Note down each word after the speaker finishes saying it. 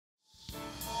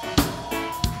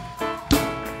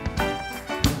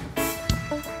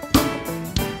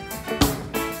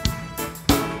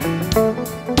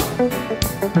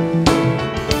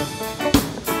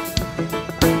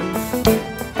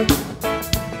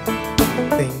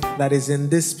that is in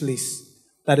this place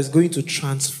that is going to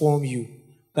transform you,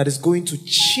 that is going to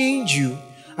change you,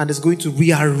 and is going to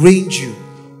rearrange you.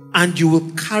 And you will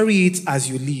carry it as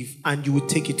you leave, and you will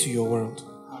take it to your world.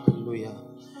 Hallelujah.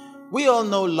 We all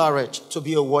know Laureche to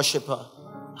be a worshiper.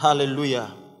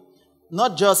 Hallelujah.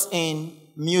 Not just in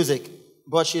music,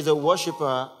 but she's a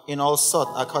worshiper in all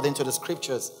sorts, according to the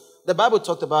scriptures. The Bible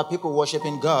talked about people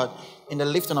worshiping God in the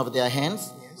lifting of their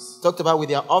hands. Yes. Talked about with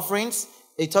their offerings.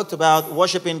 It talked about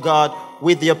worshiping God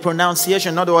with their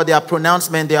pronunciation, not what their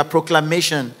pronouncement, their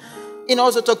proclamation. It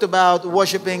also talked about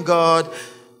worshiping God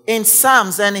in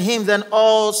psalms and hymns and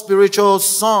all spiritual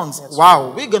songs. That's wow,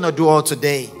 right. We're going to do all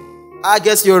today. I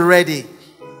guess you're ready.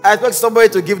 I expect somebody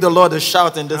to give the Lord a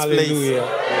shout in this Hallelujah.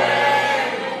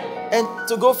 Place. And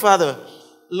to go further,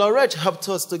 Laureche helped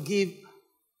us to give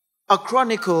a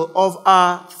chronicle of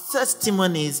our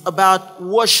testimonies about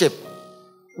worship,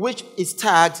 which is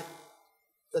tagged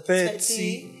the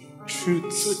 30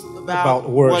 truths about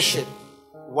worship.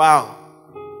 Wow.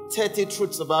 30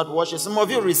 truths about worship. Some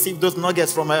of you received those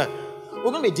nuggets from her.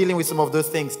 We're going to be dealing with some of those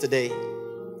things today.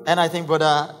 And I think,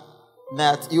 Brother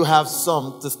Nat, you have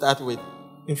some to start with.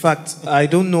 In fact, I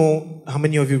don't know how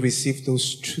many of you received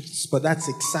those truths, but that's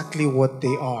exactly what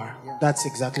they are. Yeah. That's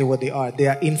exactly what they are. They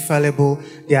are infallible.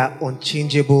 They are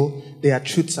unchangeable. They are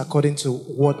truths according to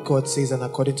what God says and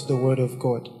according to the word of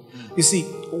God. You see,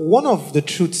 one of the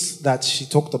truths that she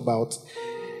talked about,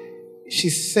 she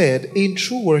said, in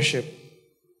true worship,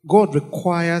 God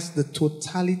requires the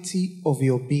totality of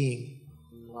your being,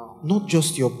 not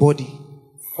just your body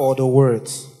or the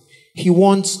words. He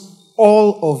wants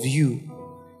all of you,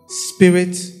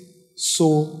 spirit,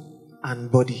 soul, and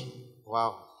body.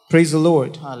 Wow. Praise the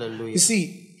Lord. Hallelujah. You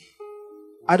see,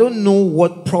 I don't know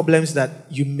what problems that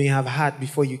you may have had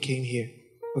before you came here,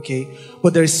 okay?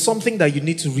 But there is something that you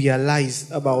need to realize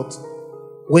about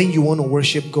when you want to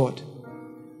worship God.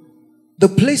 The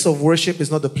place of worship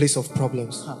is not the place of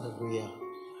problems. Hallelujah.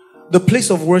 The place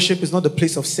of worship is not the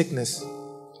place of sickness.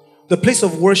 The place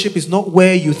of worship is not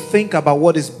where you think about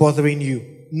what is bothering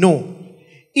you. No.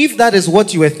 If that is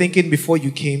what you were thinking before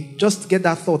you came, just get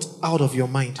that thought out of your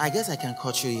mind. I guess I can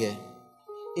cut you here.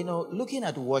 You know, looking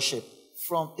at worship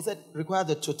is that require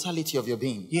the totality of your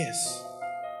being? Yes.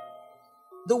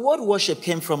 The word worship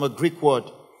came from a Greek word,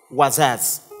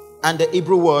 wazaz, and the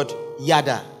Hebrew word,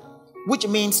 yada, which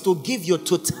means to give your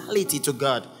totality to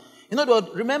God. In other words,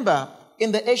 remember,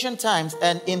 in the ancient times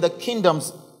and in the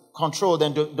kingdoms controlled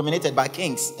and dominated by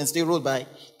kings and still ruled by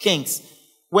kings,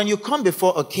 when you come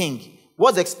before a king,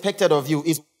 what's expected of you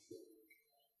is,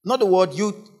 in other words,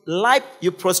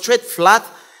 you prostrate flat,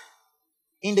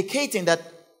 indicating that,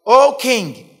 oh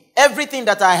king, everything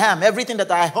that I am, everything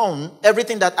that I own,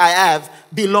 everything that I have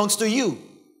belongs to you.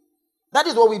 That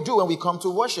is what we do when we come to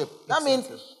worship. That means,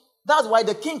 that's why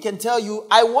the king can tell you,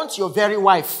 I want your very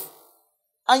wife.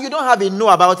 And you don't have a no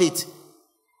about it.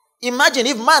 Imagine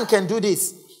if man can do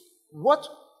this. What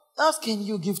else can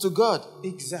you give to God?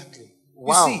 Exactly.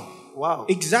 Wow. You see, wow.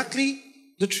 Exactly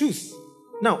the truth.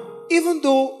 Now, even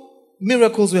though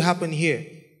miracles will happen here,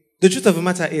 the truth of the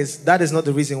matter is that is not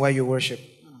the reason why you worship.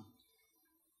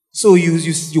 So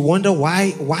you wonder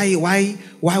why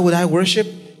would I worship?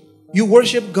 You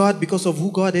worship God because of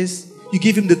who God is. You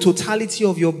give him the totality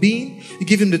of your being. You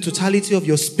give him the totality of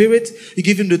your spirit. You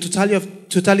give him the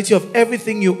totality of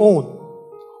everything you own.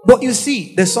 But you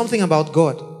see, there's something about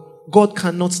God. God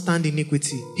cannot stand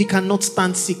iniquity. He cannot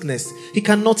stand sickness. He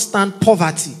cannot stand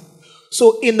poverty.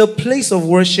 So in the place of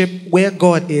worship where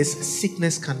God is,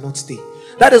 sickness cannot stay.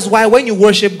 That is why when you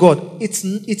worship God,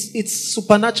 it's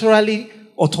supernaturally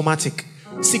automatic.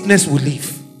 Sickness will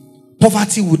leave.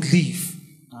 Poverty would leave.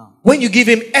 When you give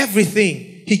him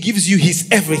everything, he gives you his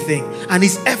everything. And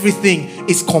his everything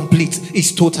is complete,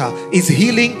 is total, is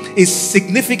healing, is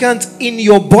significant in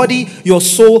your body, your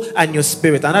soul, and your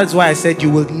spirit. And that's why I said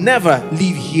you will never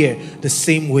leave here the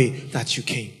same way that you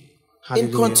came. Hallelujah.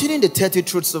 In continuing the 30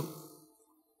 truths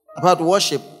about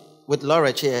worship with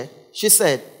Laureche here, she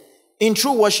said, in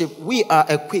true worship, we are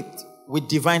equipped with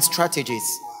divine strategies,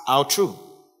 how true,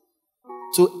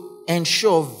 to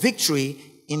ensure victory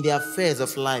in the affairs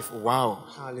of life. Wow.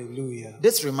 Hallelujah.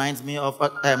 This reminds me of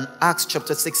Acts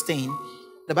chapter 16.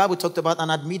 The Bible talked about,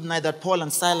 and at midnight that Paul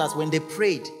and Silas, when they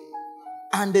prayed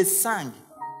and they sang,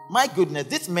 my goodness,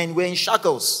 these men were in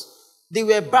shackles. They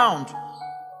were bound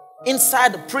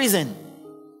inside the prison.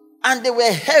 And there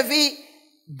were heavy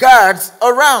guards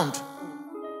around.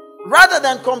 Rather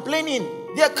than complaining,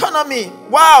 the economy,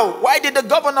 wow, why did the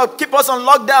governor keep us on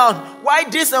lockdown? Why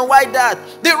this and why that?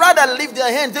 They rather lift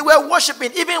their hands. They were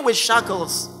worshiping even with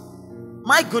shackles.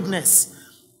 My goodness.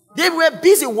 They were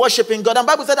busy worshiping God. And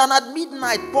the Bible said, and at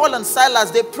midnight, Paul and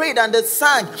Silas, they prayed and they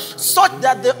sang, such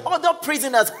that the other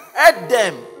prisoners heard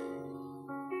them.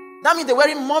 That means they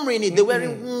weren't murmuring it. They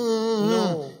weren't.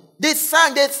 No. They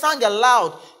sang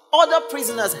aloud. Other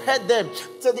prisoners heard them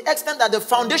to the extent that the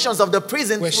foundations of the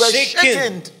prison were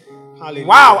shaken. Hallelujah.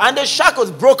 Wow. And the shackles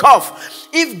broke off.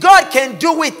 If God can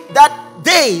do it that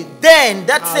day, then,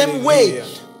 that same way,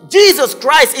 Jesus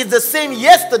Christ is the same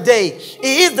yesterday.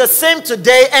 He is the same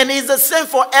today, and He is the same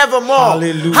forevermore.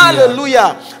 Hallelujah.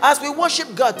 Hallelujah. As we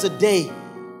worship God today,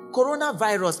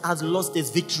 coronavirus has lost its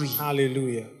victory.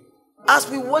 Hallelujah. As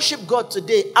we worship God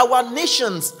today, our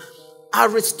nations are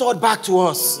restored back to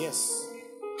us. Yes.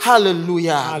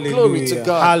 Hallelujah. Hallelujah. Glory to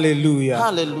God. Hallelujah.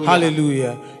 Hallelujah.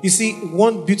 Hallelujah. You see,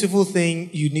 one beautiful thing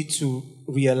you need to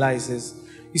realize is,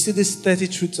 you see these 30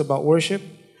 truths about worship?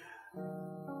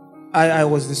 I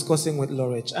was discussing with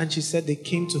Laureche, and she said they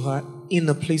came to her in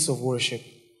a place of worship.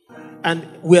 And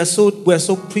we are so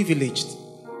privileged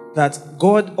that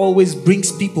God always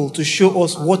brings people to show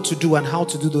us what to do and how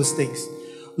to do those things.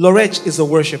 Laureche is a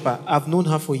worshiper. I've known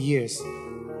her for years.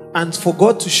 And for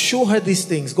God to show her these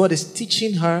things, God is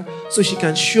teaching her so she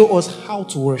can show us how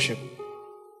to worship.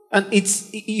 And it's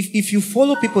if you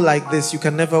follow people like this, you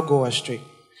can never go astray.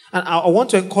 And I want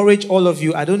to encourage all of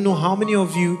you. I don't know how many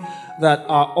of you that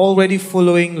are already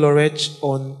following Laureche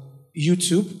on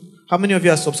YouTube. How many of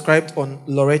you are subscribed on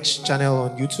Laureche channel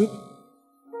on YouTube?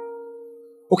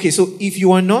 Okay, so if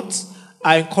you are not,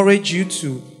 I encourage you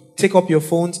to take up your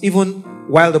phones, even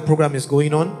while the program is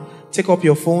going on. Take up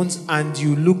your phones and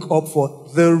you look up for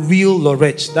The Real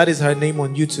Laureche. That is her name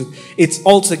on YouTube. It's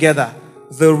all together,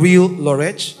 The Real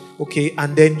Laureche. Okay,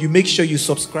 and then you make sure you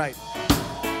subscribe.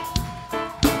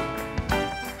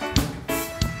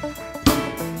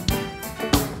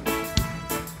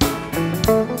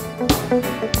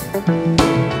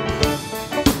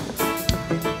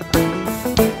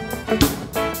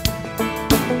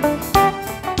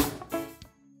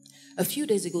 A few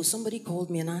days ago, somebody called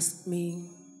me and asked me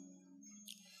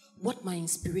what my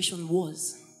inspiration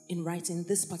was in writing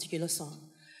this particular song.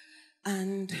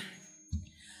 And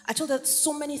I told her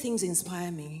so many things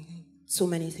inspire me, so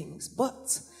many things.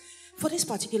 But for this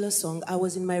particular song, I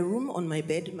was in my room on my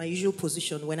bed, my usual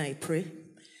position when I pray.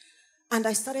 And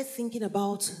I started thinking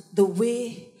about the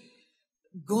way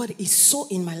God is so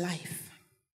in my life.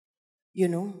 You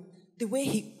know, the way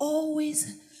He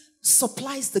always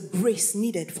supplies the grace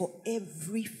needed for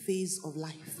every phase of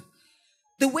life.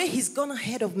 The way He's gone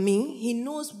ahead of me, He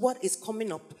knows what is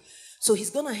coming up. So He's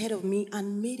gone ahead of me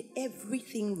and made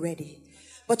everything ready.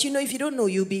 But you know, if you don't know,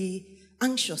 you'll be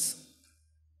anxious.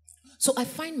 So I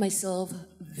find myself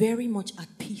very much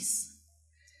at peace,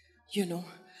 you know.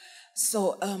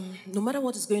 So no matter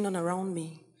what is going on around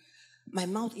me, my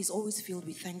mouth is always filled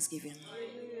with thanksgiving.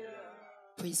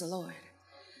 Praise the Lord.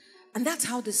 And that's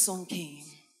how this song came.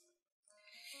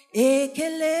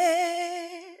 Ekele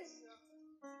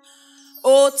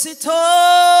otito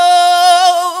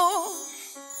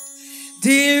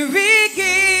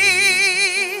dirigi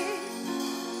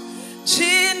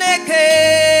Chineke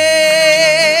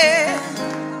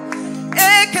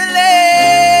ekele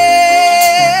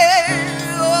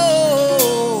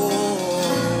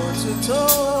otito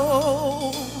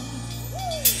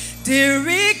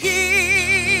dirigi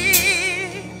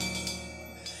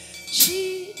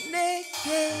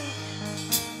Chineke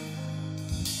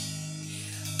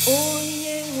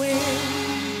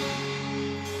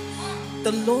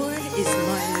the Lord is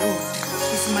my Lord,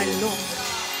 is my Lord.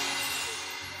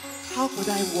 How could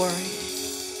I worry?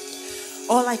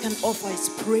 All I can offer is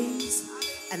praise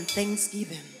and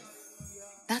thanksgiving.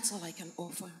 That's all I can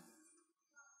offer.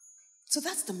 So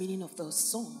that's the meaning of the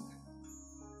song.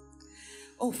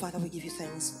 Oh, Father, we give you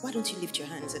thanks. Why don't you lift your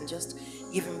hands and just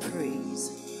give Him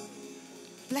praise?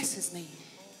 Bless His name.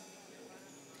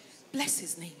 Bless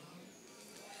His name.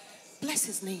 Bless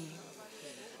His name.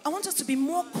 I want us to be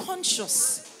more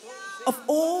conscious of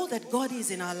all that God is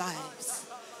in our lives.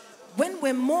 When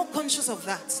we're more conscious of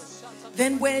that,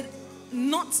 then we're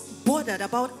not bothered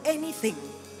about anything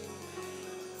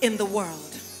in the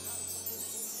world.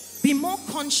 Be more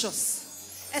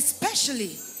conscious,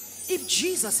 especially if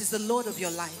Jesus is the Lord of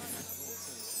your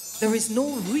life. There is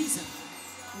no reason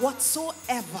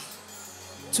whatsoever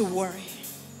to worry.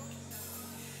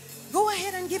 Go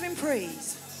ahead and give Him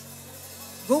praise.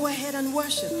 Go ahead and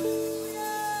worship.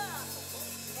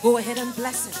 Go ahead and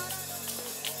bless Him.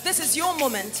 This is your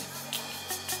moment.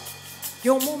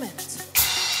 Your moment.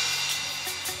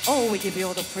 Oh, we give you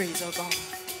all the praise, oh God.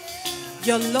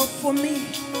 Your love for me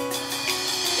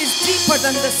is deeper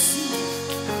than the sea.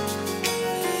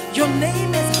 Your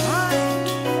name is high.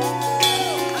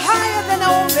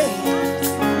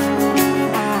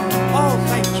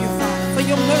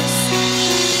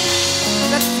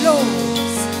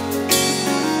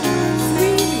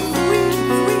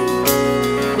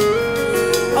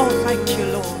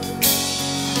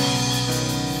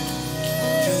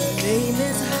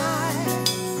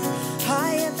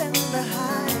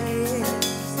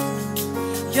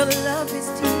 Your love is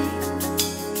deep,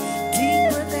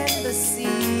 deeper than the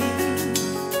sea.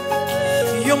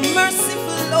 Your mercy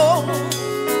flows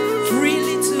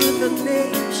freely to the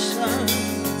nations.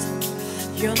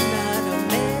 You're not a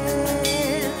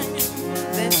man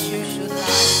that you should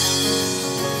lie.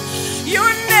 Your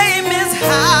name is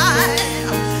high,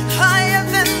 higher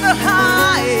than the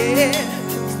highest.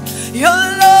 Your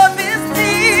love is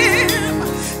deep,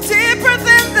 deeper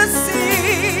than the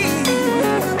sea.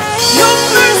 Your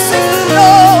mercy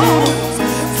flows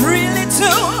freely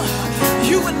to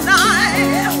you and I.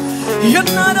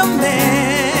 You're not a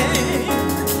man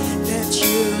that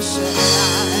you should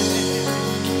lie.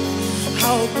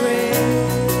 How great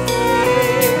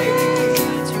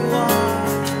you are,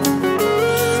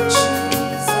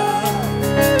 Jesus,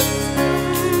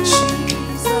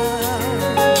 Jesus.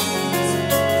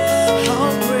 How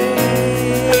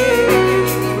great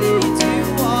you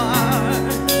are.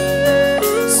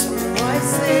 So I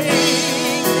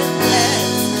sing and bless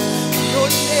your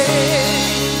name.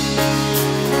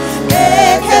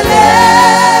 Ekele,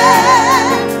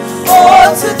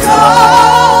 otuto,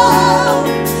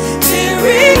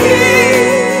 dirigi,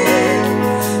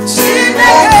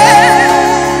 Chineke.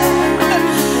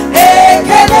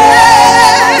 Ekele,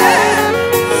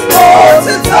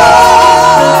 otuto,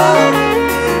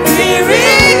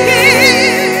 dirigi,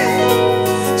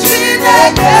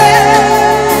 Chineke.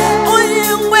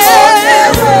 Onyenwe.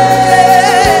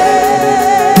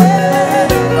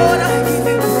 Lord, I give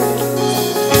you praise.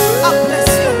 I bless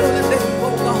your holy name,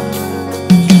 oh God.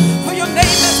 For your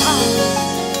name is high.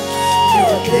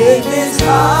 Your name is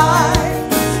high,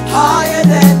 higher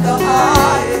than the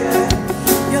highest.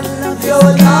 Your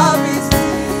love is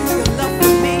deep, your love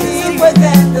for me is deeper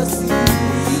than the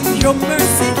sea. Your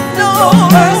mercy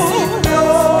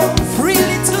flows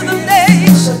freely to the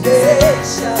nations.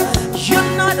 You're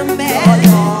not a man.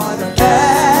 You're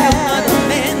not a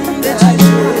man that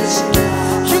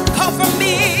you cover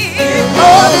me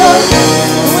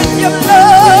with your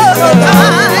love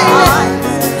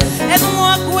and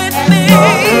walk with me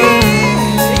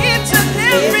each and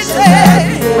every day.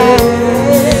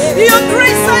 Your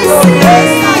grace I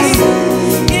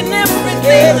see in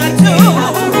everything I do.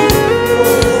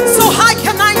 So how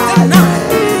can I deny?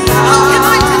 How can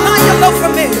I deny your love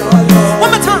for me?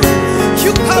 One more time.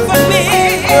 You cover me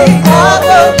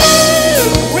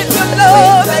with your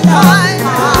love and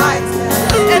light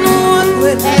and walk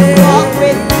with me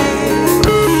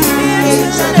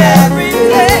each and every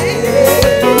day.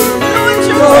 Lord,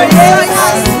 your grace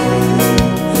I see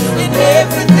in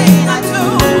everything I do,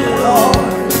 Lord.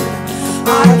 I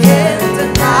can't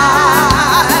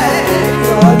deny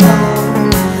your love.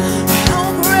 How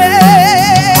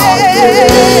great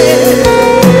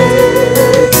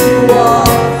you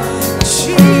are,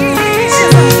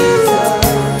 Jesus,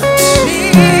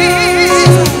 Jesus.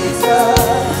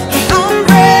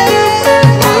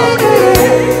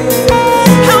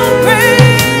 How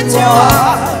great you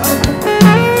are.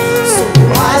 So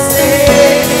I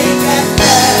sing and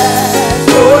bless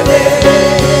your name.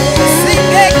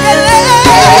 Sing ekele,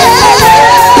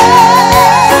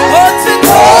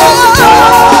 otuto,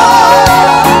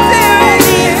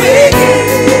 dirigi,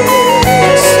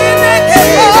 Chineke.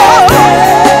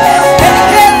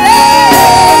 Ekele,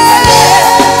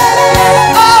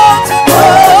 otuto,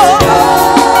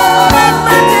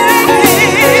 mama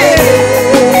dirigi,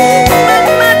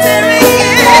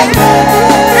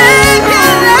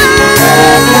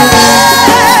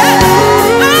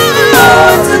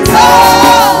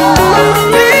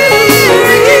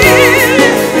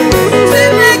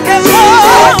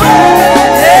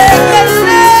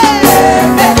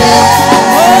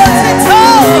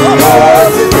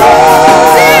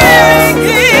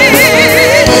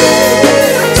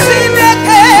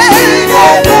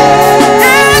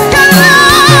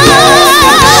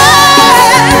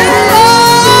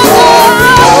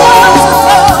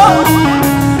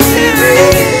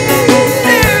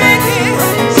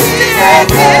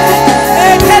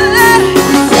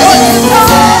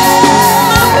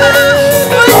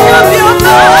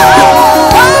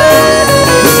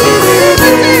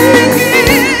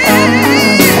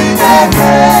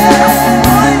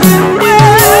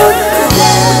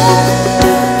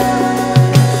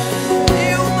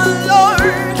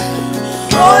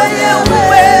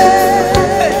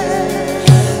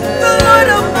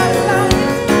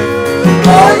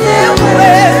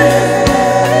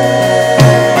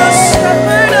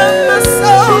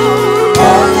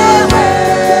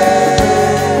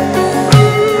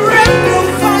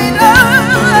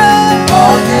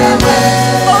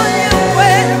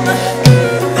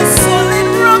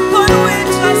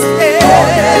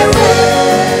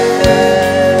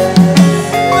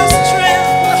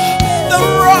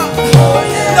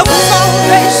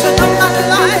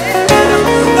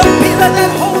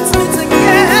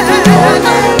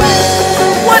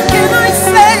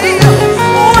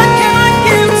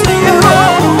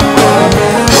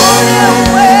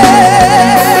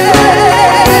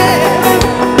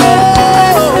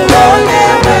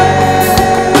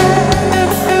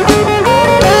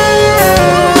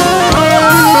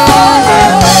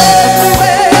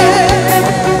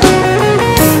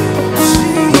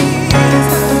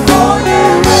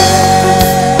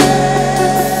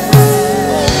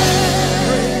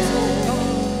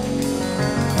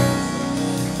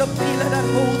 pillar that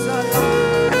holds our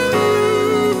life,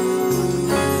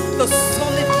 the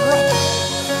solid rock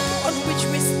on which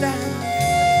we stand.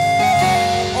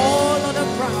 All other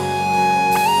ground,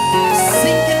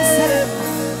 sinking sand.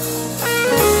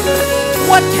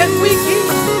 What can we give?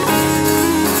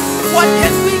 What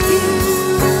can we give?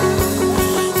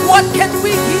 What can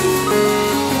we give?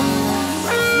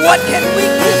 What can we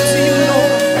give to you,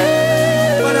 Lord,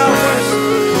 but our worship?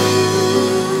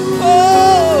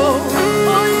 Oh,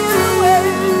 Yahweh.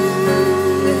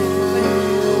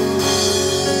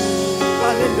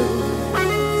 Hallelujah.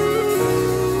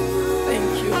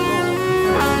 Thank you, Lord.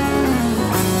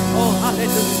 Oh,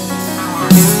 hallelujah.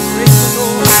 Praise the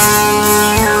Lord.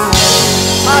 Hallelujah,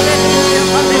 hallelujah,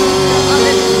 hallelujah,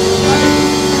 hallelujah.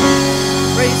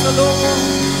 Praise the Lord.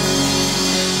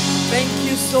 Thank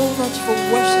you so much for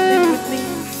worshiping with me.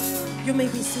 You may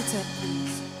be seated,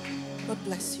 please. God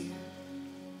bless you.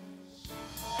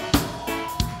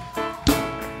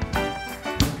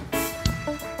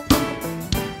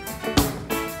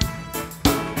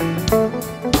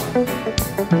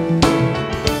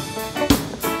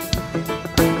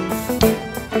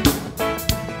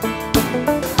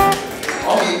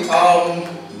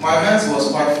 My event was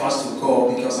quite fast to go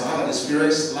because I had an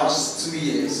experience last 2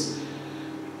 years.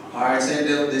 I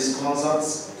attended this concert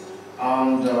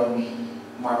and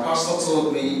my pastor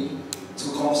told me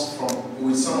to come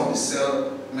with some of the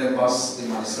cell members in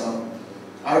my cell.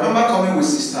 I remember coming with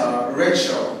Sister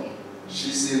Rachel.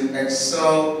 She's in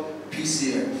Excel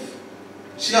PCF.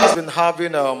 She has been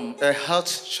having a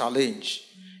health challenge.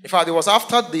 In fact, it was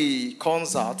after the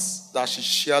concert that she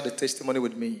shared the testimony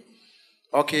with me.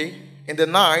 Okay, in the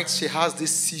night, she has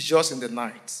these seizures in the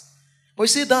night. But you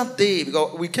see, that day,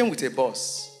 because we came with a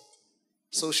bus.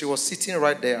 So she was sitting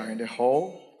right there in the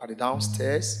hall, at the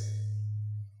downstairs.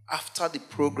 After the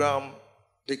program,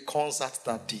 the concert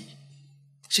that day,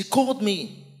 she called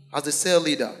me as the cell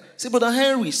leader. Say, Brother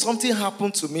Henry, something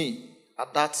happened to me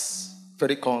at that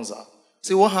very concert.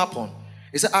 Say, what happened?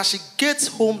 He said, as she gets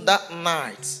home that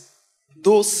night,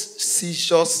 those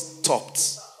seizures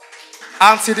stopped.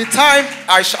 Until the time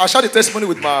I shared the testimony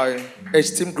with my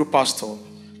esteemed group pastor,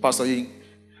 Pastor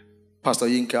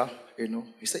Yinka,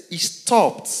 he said he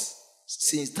stopped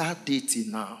since that day till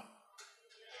now.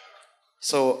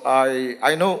 So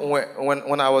I know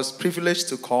when I was privileged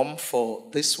to come for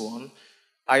this one,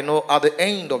 I know at the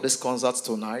end of this concert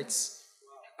tonight,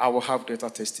 I will have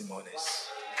greater testimonies.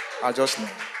 I just know.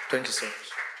 Thank you so much.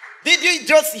 Did you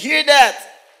just hear that?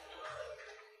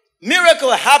 Miracle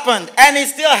happened and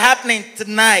it's still happening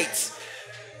tonight.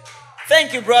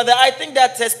 Thank you, brother. I think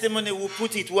that testimony will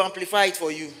amplify it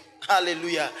for you.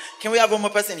 Hallelujah. Can we have one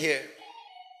more person here?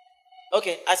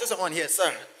 Okay, I saw someone here,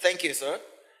 sir. Thank you, sir.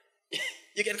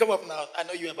 You can come up now. I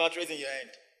know you're about raising your hand.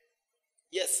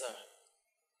 Yes, sir.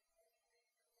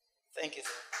 Thank you, sir.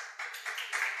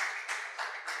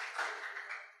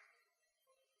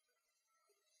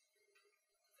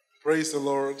 Praise the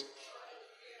Lord.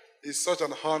 It's such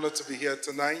an honor to be here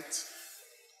tonight.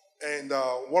 And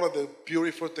one of the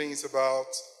beautiful things about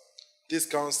this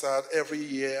concert every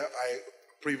year I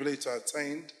privilege to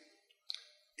attend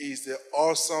is the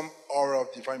awesome aura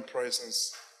of divine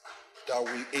presence that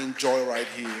we enjoy right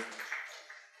here.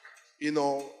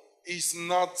 It's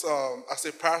not, as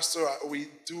a pastor, we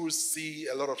do see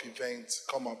a lot of events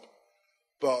come up,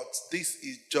 but this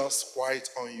is just quite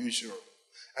unusual.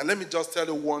 And let me just tell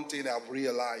you one thing I've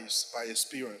realized by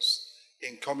experience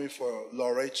in coming for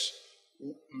Laureche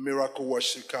Miracle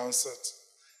Worship Concert.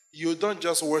 You don't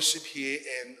just worship here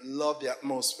and love the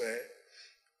atmosphere.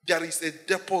 There is a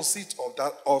deposit of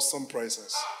that awesome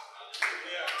presence.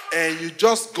 And you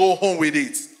just go home with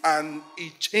it, and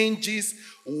it changes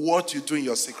what you do in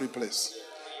your secret place.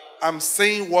 I'm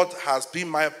saying what has been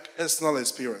my personal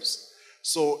experience.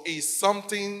 So it's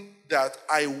something that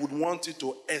I would want you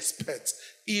to expect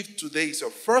if today is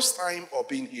your first time of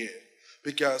being here,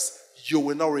 because you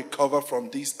will not recover from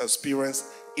this experience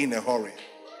in a hurry.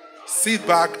 Sit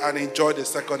back and enjoy the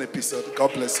second episode.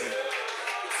 God bless you.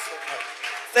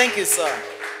 Thank you, sir.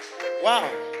 Wow.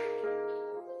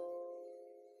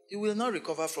 You will not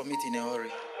recover from it in a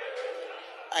hurry.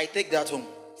 I take that home.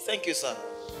 Thank you, sir.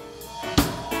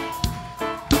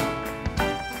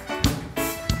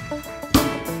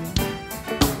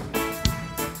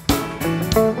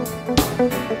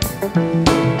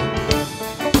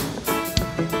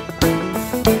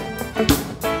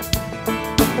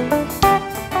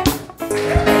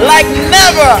 Like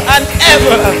never and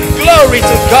ever. Glory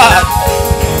to God.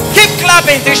 Keep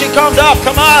clapping till she comes up.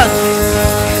 Come on.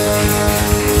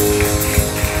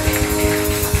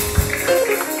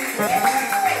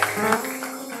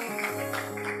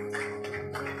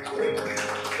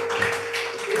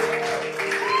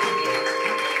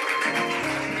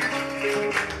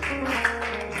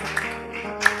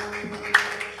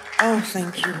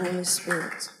 Holy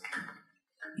Spirit.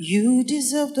 You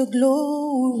deserve the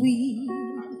glory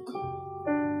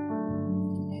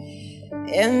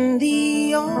and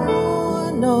the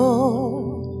honor.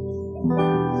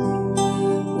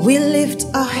 We lift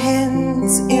our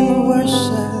hands in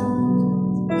worship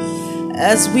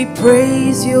as we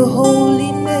praise your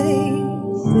holy name.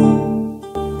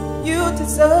 You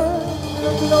deserve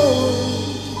the glory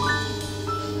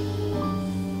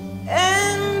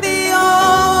and the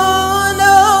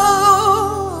honor.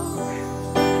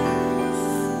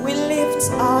 We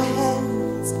lift our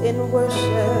hands in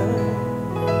worship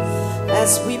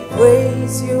as we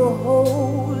praise your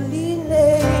holy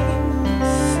name.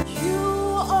 You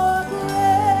are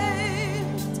great.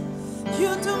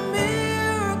 You do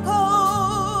miracles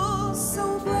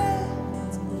so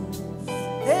great.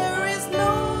 There is no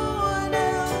one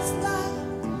else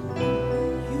like you.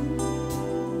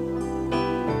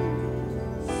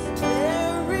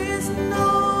 There is no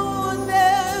one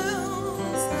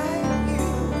else like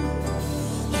you.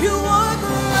 You are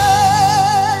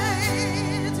great.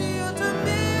 You do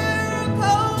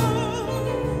miracles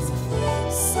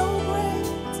so great.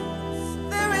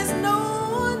 There is no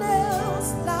one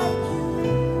else like you,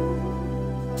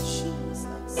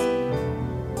 Jesus.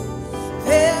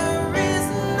 There is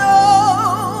no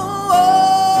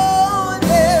one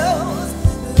else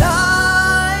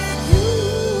like you.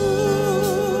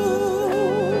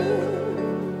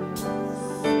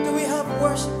 Do we have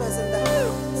worshipers in the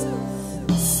house?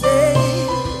 Say,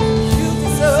 you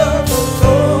deserve the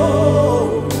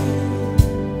glory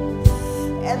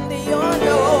and the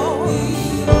honor.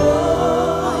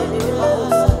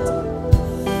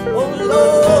 Oh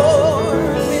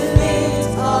Lord, we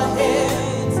lift our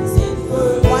hands in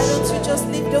worship. Why don't you just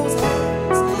lift those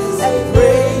hands and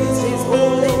praise His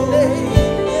holy name?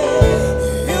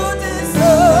 You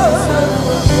deserve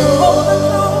all the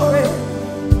glory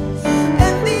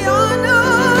and the honor.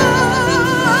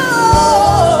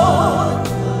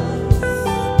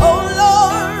 Oh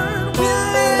Lord, we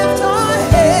lift our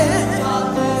hands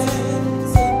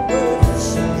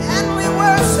and we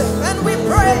worship and we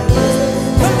praise.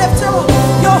 We lift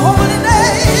your holy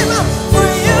name, for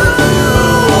you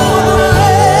are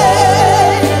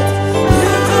great.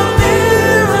 You do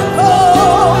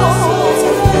miracles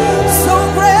so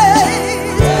great.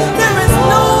 There is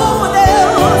no one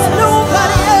else,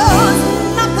 nobody else,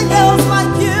 nothing else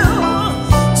like you,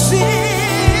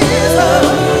 Jesus.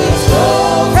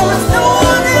 There is no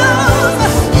one else.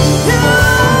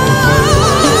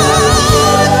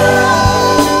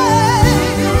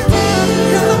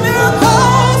 You do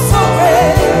miracles so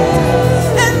great,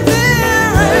 and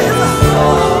there is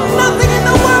nothing in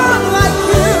the world like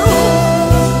you,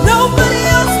 nobody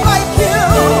else like you.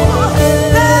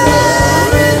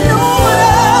 There is no one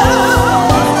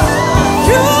else.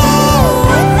 You are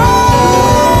great.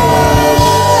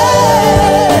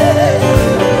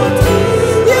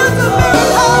 You do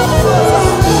miracles.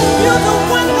 You do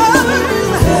wonders.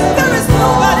 There is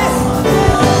nobody,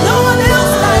 no one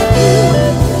else like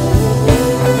you.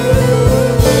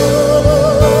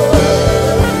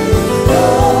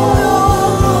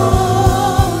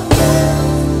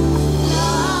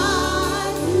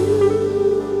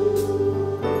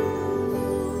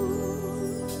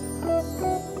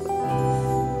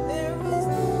 There is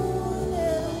no one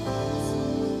else,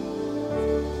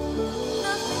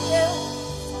 nothing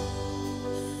else,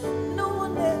 no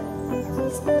one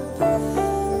else,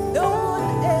 no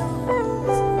one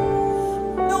else,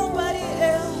 nobody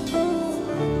else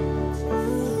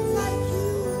like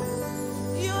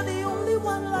you. You're the only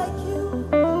one like you.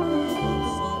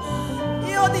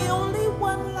 You're the only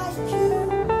one like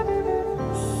you.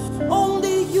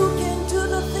 Only you can do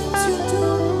the things you do.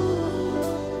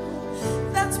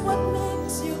 That's what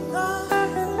makes you God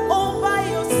all by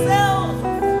yourself.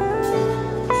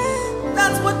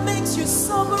 That's what makes you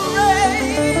sovereign.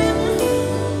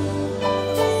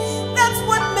 That's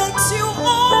what makes you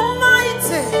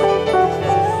almighty.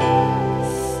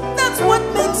 That's what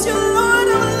makes you Lord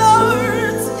of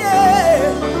Lords.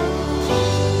 Yeah.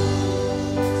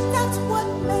 That's what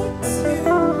makes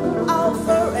you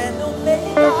Alpha and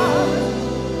Omega,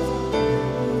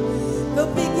 the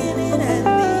beginning and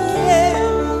the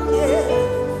end.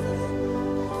 Yeah.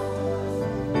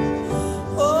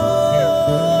 Oh,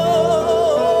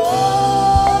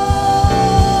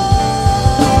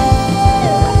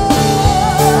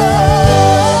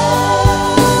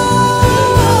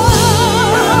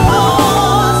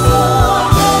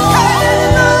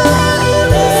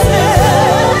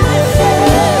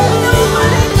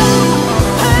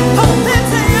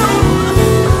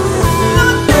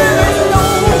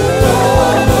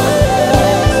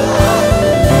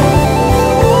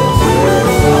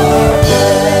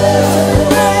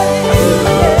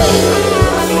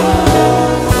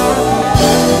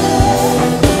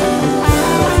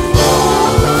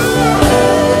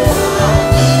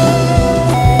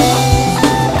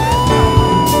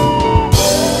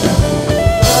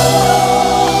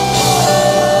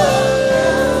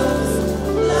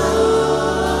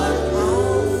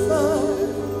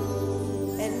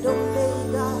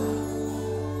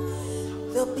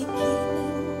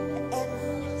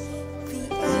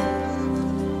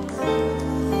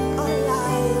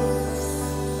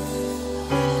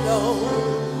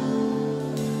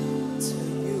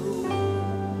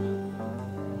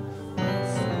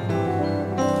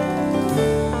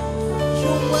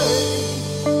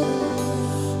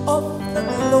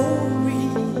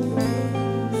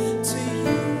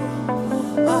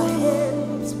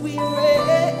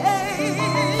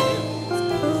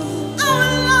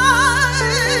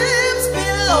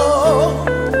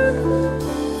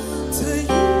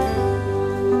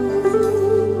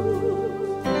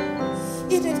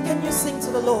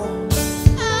 the Lord.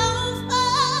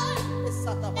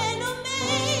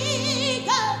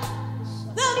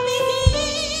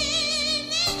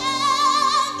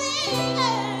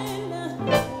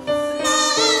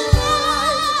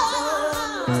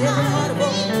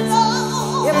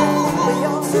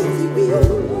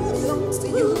 Belongs to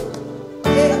you.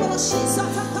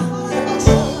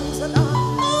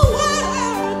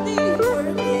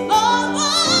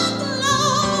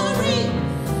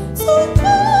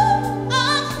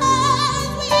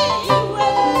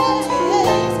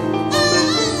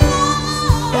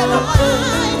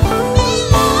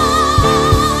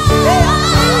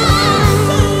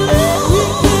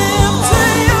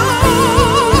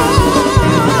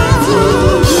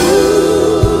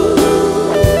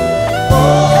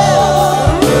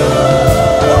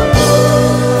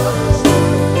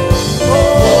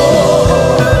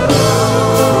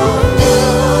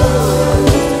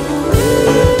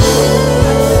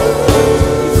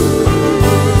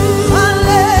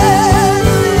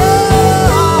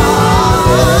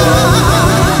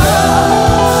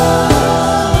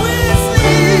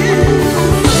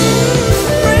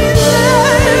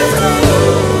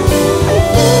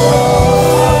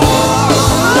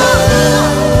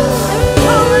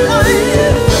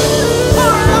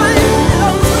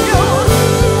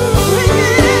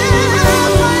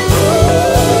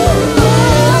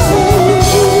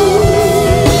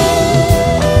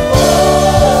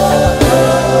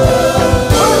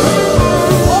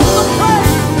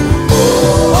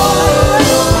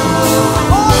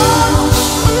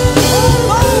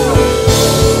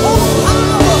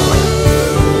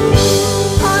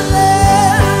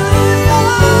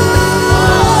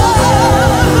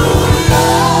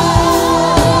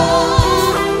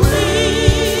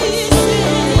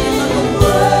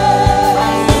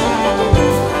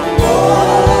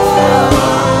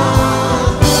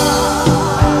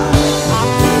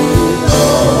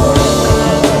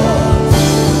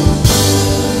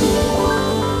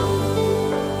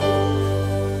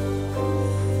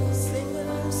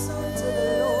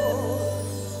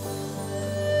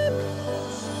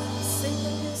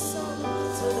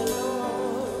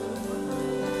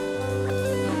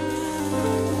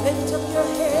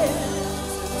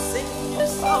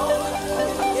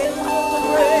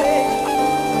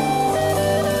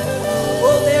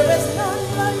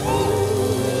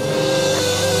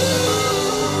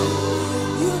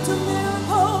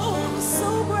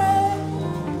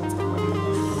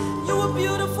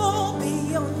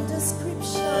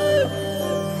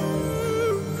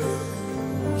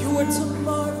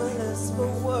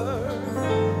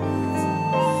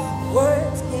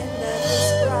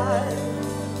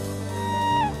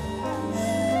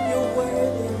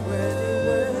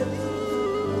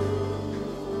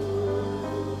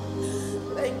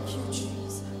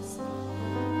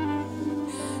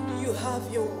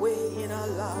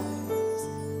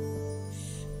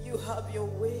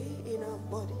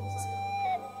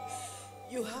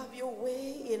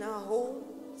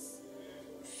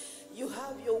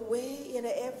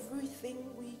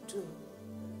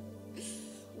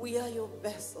 We are your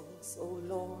vessels, oh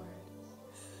Lord.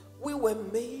 We were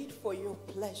made for your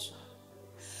pleasure,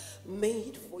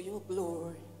 made for your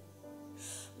glory,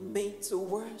 made to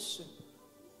worship,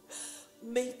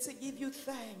 made to give you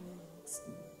thanks.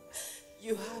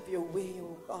 You have your way,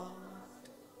 oh God.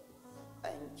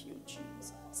 Thank you,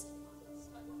 Jesus.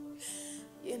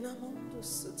 Yenamondo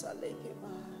sutaleke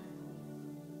mai.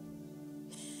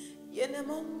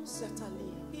 Yenamondo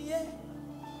satale. Yeah.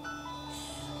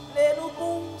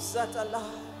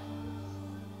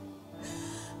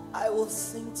 I will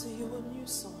sing to you a new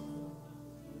song,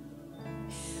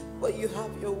 but you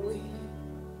have your way.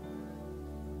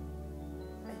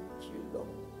 Thank you, Lord.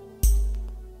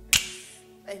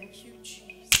 Thank you,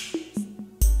 Jesus.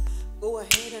 Go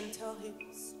ahead and tell him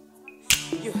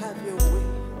you have your way.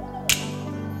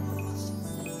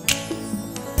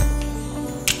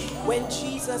 When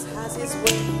Jesus has his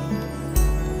way,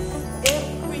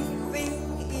 everything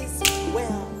is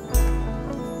well.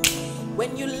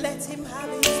 When you let him have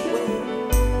his way,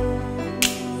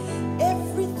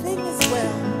 everything is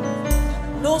well.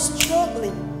 No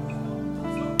struggling,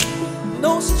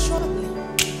 no struggling.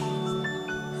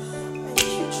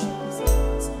 Thank you,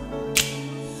 Jesus.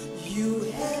 You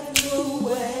have your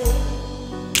way.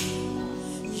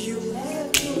 You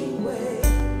have your way.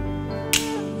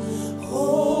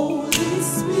 Holy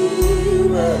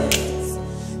Spirit,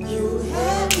 you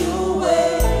have your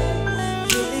way.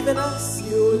 You live in us.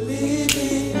 You live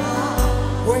in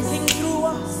us. Working through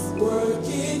us.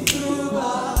 Working through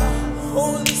us.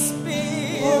 Holy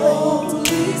Spirit.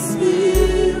 Holy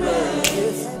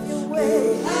Spirit.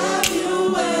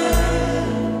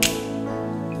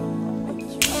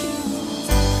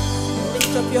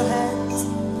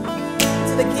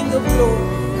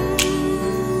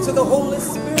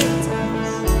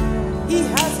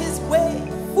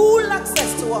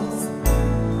 to us.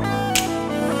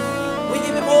 We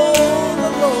give him all the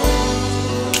glory.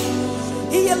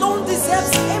 He alone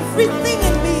deserves everything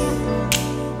in me.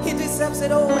 He deserves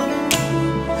it all.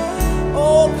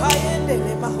 Oh,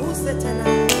 Kayendele Mahusetana.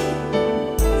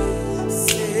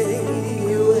 Say,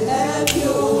 you have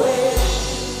your way.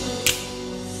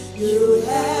 You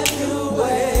have your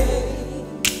way.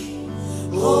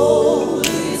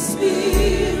 Holy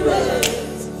Spirit,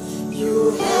 you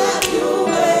have your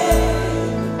way.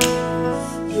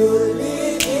 You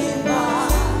live in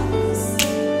us,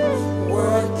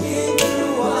 working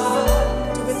through us,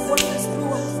 doing wonders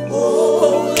through us.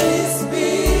 Holy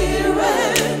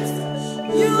Spirit,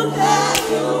 you have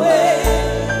your way.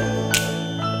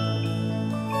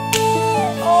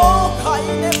 Oh,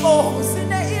 Kainebo,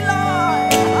 Sine Eli,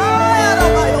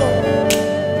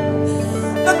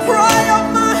 the cry of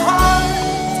my heart,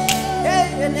 hey,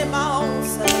 in the mountain.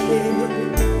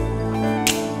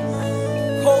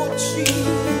 Oh,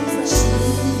 Jesus,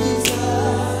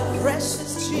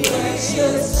 precious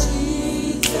Jesus, Jesus,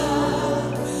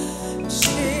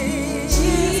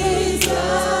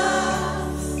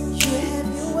 you have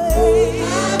your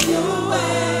way,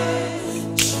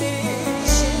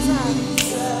 Jesus,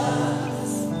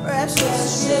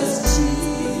 precious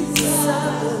Jesus,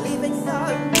 believing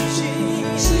God,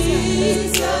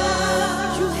 Jesus,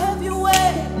 you have your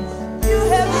way, you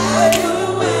have your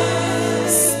way,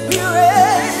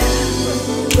 Spirit,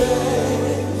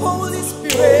 Holy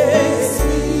Spirit,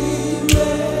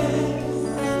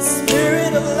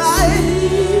 Spirit of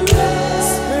life,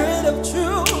 Spirit of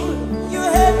truth, you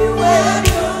have your way,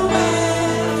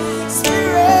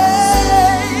 Spirit,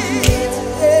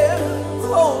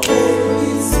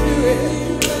 Holy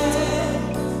Spirit,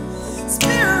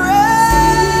 Spirit,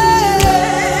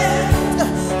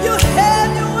 you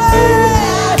have your way,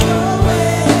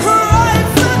 cry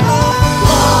for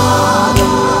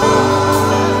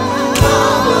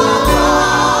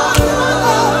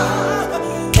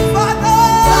Father,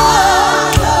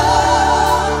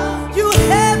 you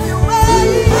have your way,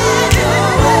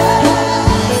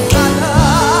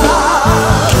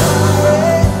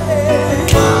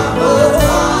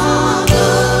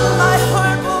 my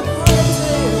heart will praise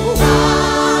you.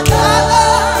 Father,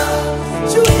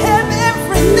 you have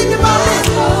everything about me.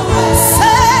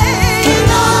 Say,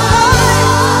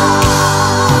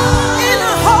 in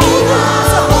a home,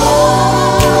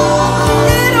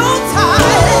 in all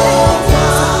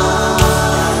times,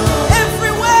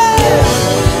 everywhere,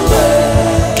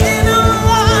 in our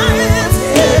lives,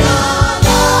 in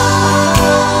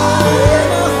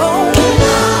a home,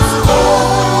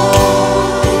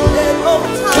 in all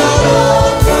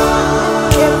times,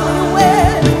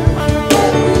 everywhere.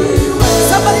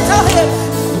 Somebody tell him,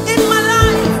 in my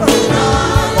life,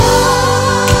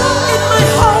 in my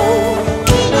home,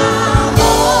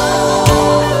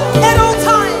 at all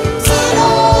times,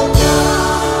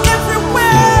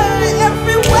 everywhere,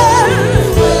 everywhere,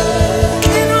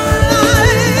 in our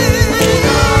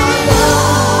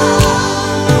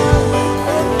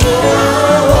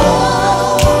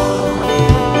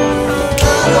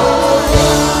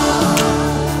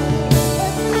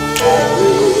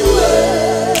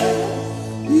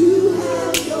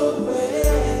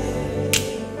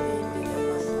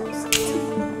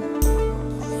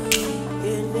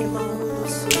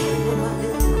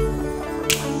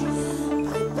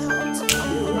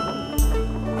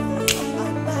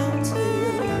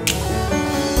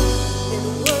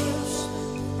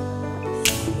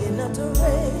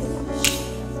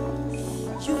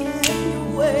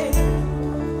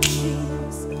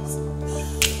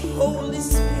Holy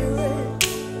Spirit,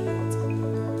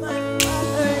 my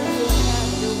Father, you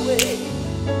have your way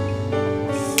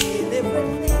in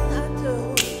everything I do.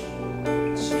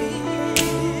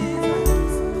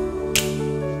 Jesus,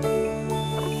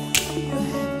 you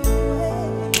have your way.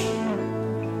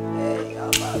 Hey,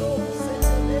 Amaro,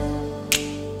 Setele.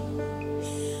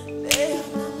 Hey,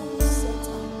 Amaro,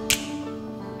 Setele.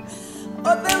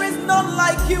 Oh, there is none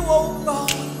like you, oh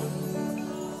God.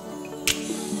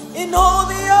 In all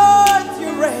the earth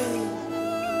you reign.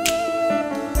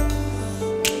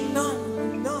 None,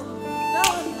 none,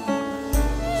 none.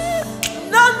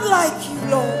 None like you,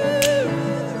 Lord.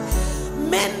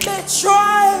 Men may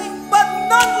try, but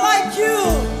none like you.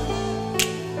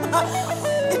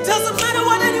 It doesn't matter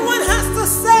what anyone has to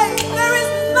say. There is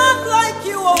none like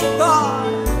you, oh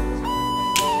God.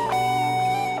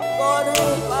 God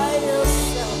all by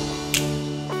yourself.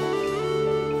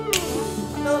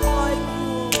 None like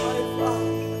you, my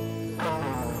Father.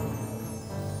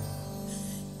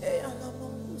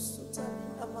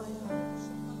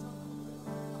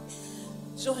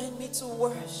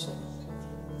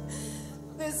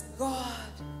 is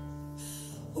God,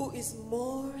 who is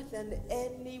more than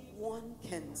anyone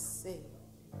can say,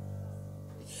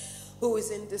 who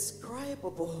is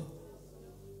indescribable.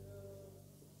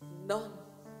 None,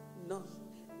 none,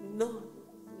 none,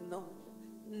 none,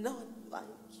 none like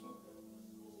you.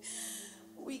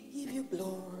 We give you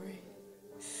glory.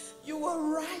 You are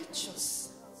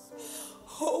righteous,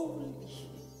 holy,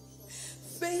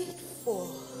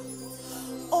 faithful,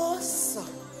 awesome,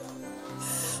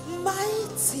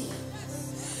 mighty,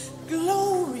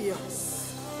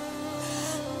 glorious.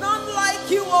 None like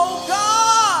you, oh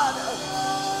God,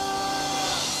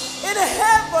 in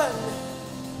heaven,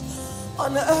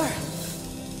 on earth,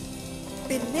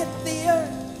 beneath the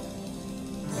earth,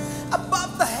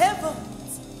 above the heavens.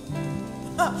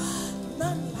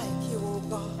 None like you, oh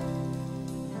God.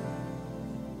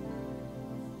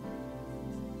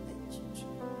 Thank you,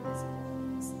 Jesus.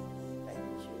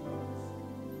 Thank you.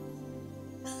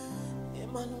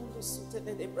 Emmanuel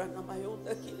sutene de brana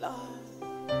mayonda kila.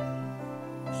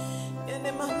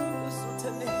 Emmanuel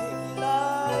sutene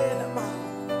kila enema.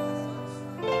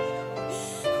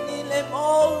 Nile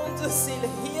monde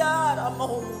silhiara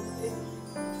monde.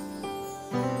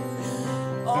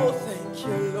 Oh, thank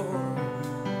you, Lord.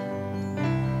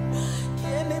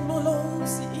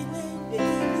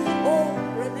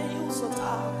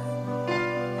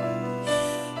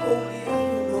 Holy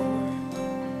are you, Lord.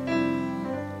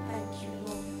 Thank you,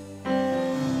 Lord.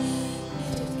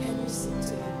 Can you sing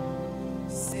to him?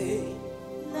 Say,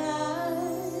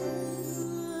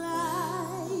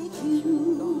 like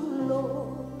you,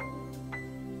 Lord.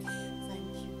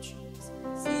 Thank you, Jesus.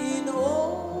 In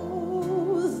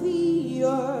all the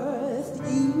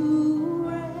earth you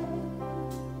reign.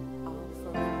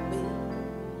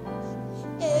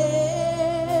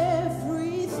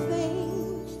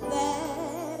 Everything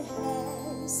that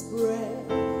has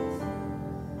breath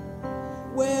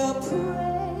will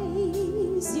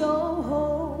praise your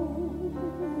holy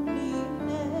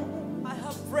name. I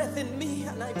have breath in me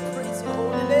and I praise your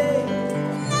holy name.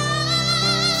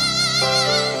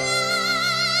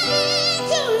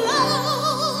 Thank you,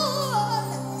 Lord.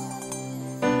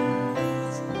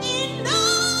 In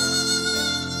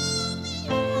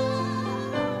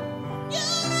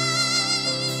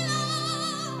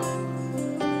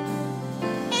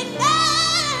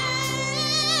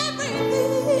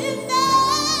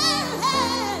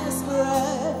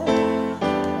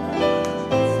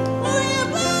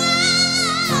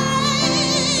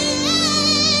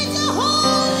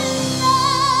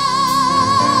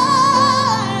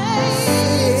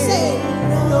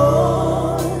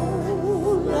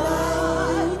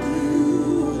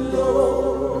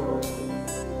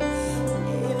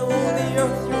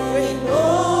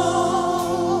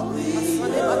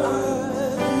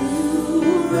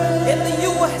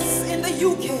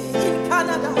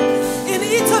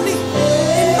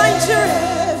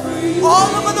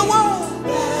all over the world,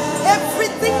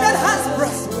 everything that has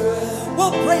breath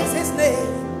will praise his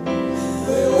name.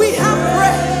 We have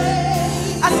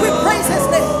breath and we praise his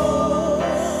name.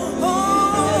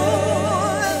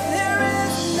 Oh, there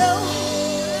is no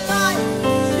like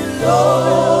you,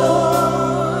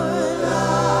 Lord,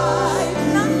 like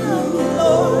none,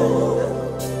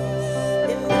 Lord,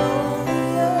 in all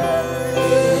the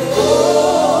earth.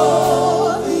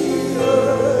 All the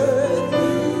earth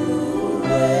you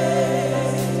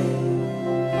reign.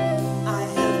 I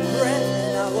have breath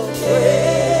and I will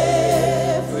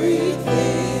praise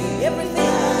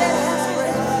everything that has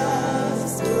breath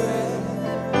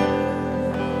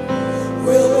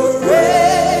will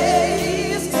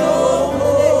praise your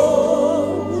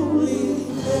holy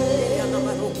name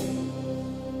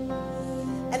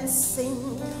and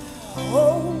sing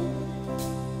holy,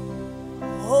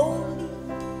 holy,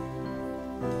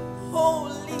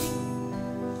 holy,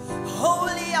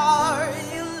 holy are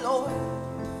you, Lord.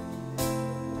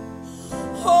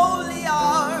 Holy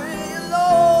are you,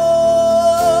 Lord.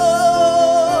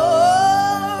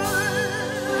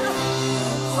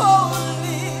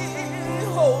 Holy,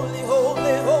 holy,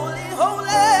 holy, holy,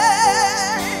 holy.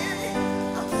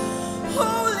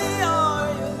 Holy are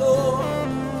you, Lord.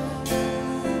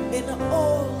 In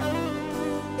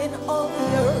all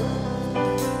the earth,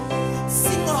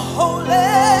 sing a holy.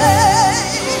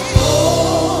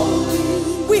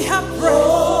 We have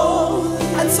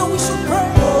breath, and so we should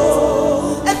pray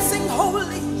and sing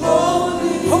holy.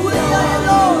 Holy are you,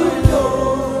 Lord.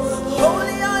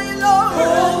 Holy are you, Lord.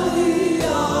 Holy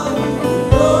are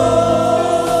you,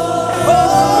 Lord.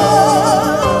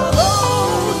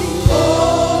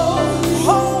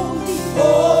 Holy,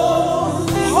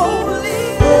 holy, holy,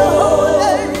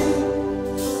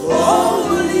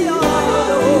 holy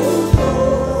are you,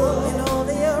 Lord. In all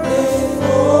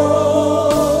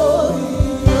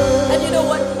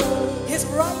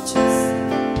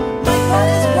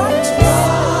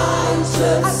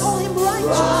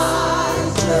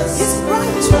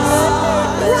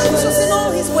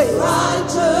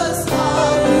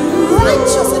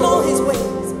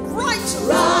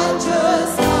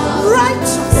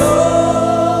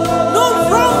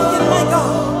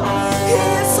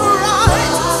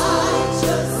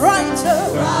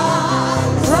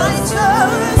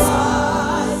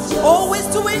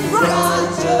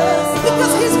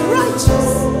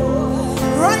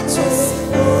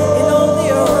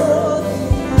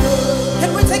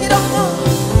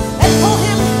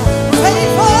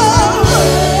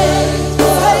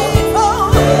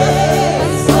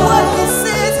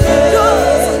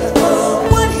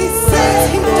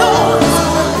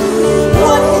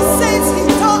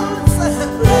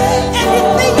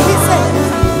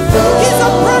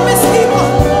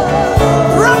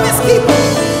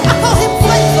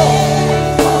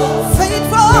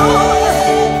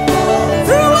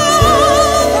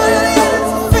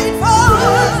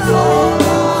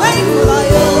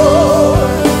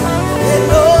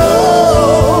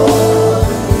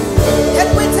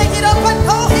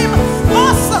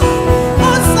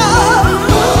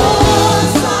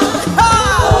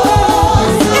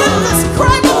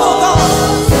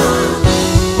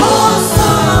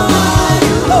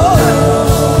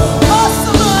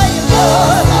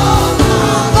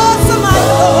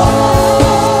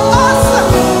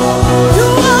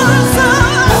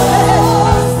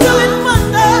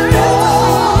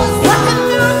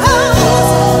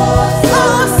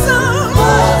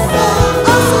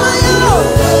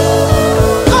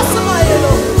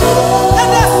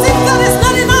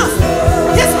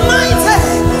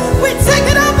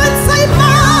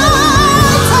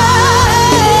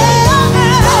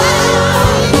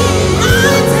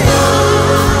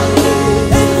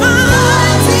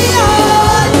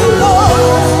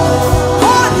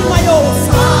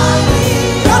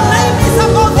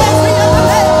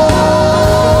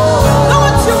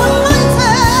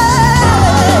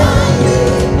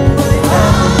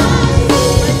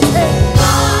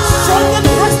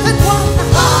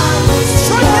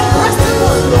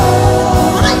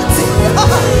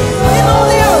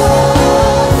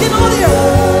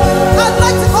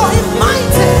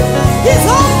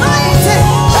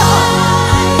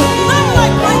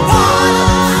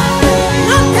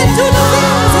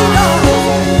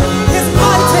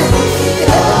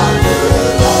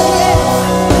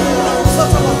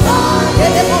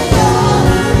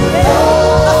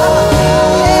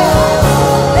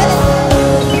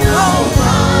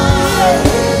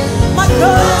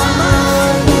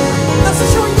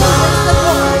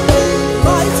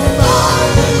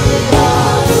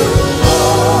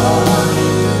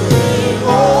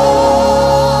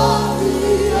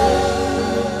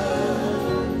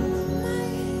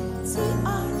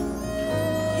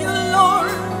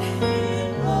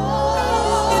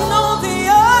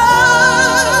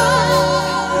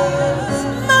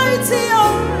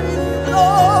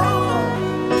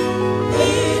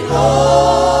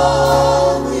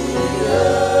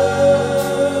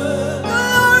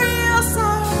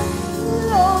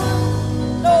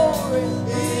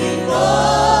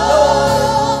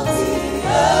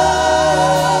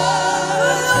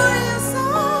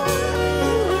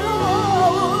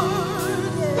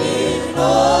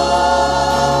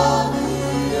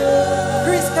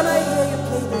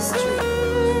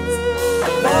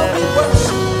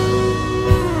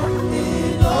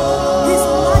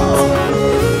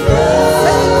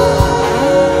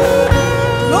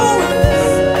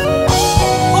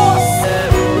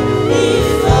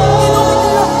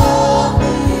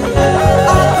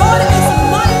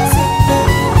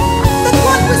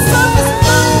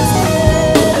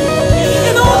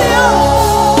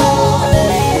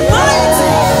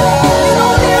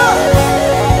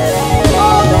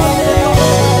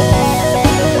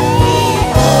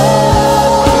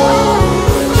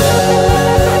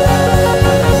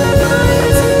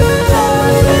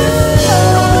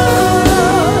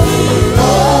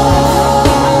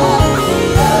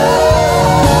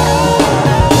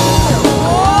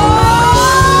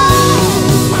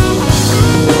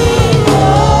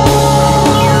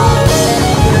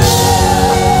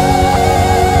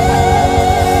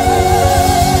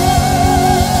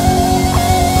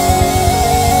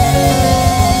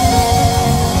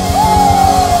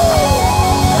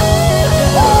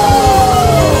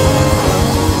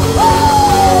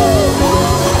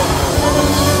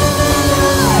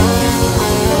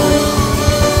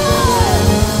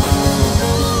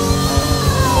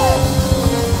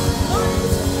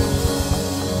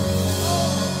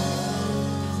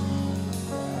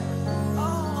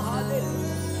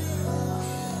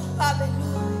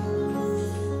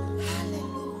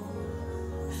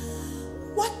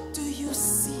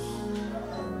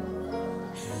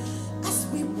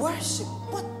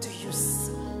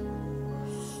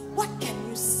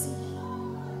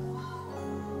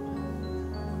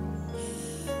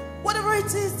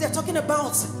it is they're talking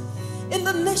about in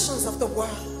the nations of the world.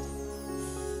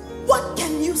 What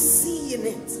can you see in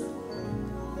it?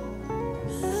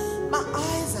 My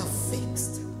eyes are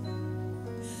fixed.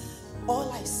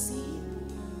 All I see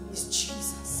is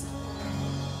Jesus.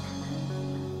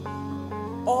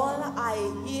 All I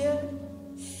hear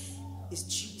is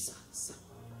Jesus.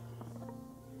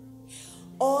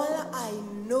 All I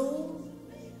know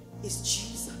is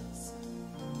Jesus.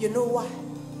 You know why?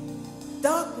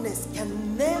 Darkness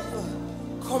can never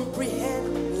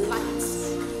comprehend light.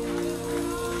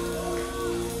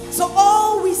 So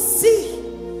all we see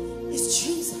is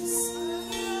Jesus.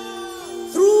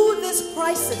 Through this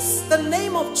crisis, the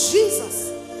name of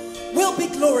Jesus will be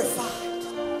glorified.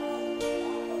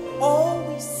 All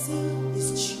we see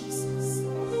is Jesus.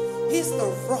 He's the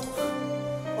rock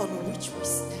on which we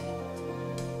stand.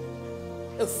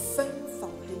 A firm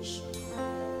foundation.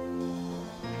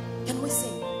 Can we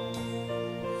sing?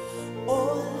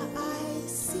 All I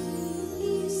see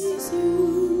is you,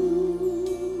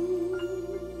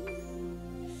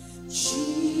 Jesus.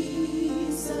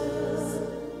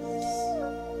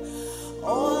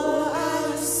 All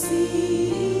I see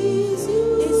is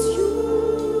you,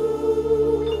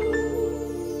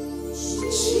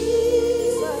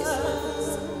 Jesus.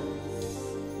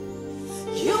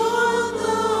 You're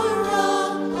the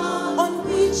rock on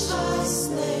which I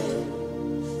stand,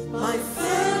 my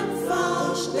firm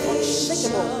foundation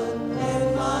and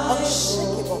my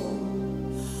unshakable.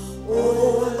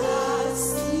 All I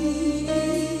see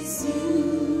is you,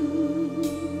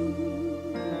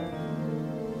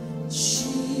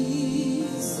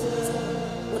 Jesus.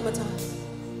 One more time.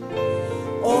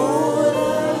 All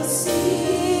I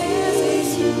see is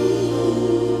you,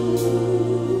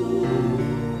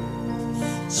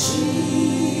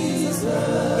 Jesus.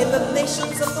 In the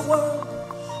nations of the world,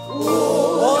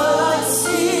 all I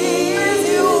see is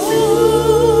you,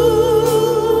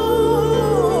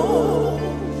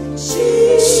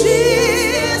 Jesus.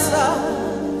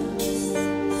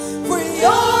 For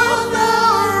you're the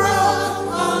rock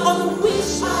on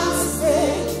which I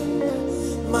stand,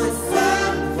 my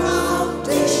firm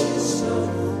foundation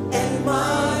and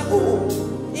my hope.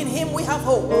 In Him we have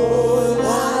hope. All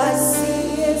I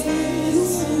see is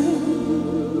you,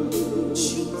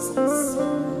 Jesus.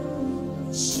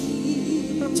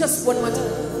 Just one more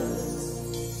time.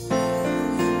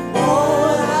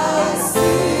 All I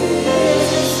see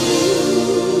is you,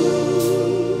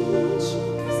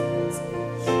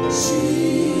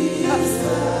 Jesus.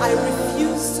 I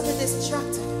refuse to be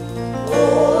distracted.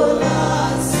 All I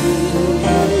see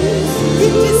is you. He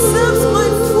deserves my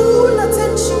full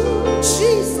attention.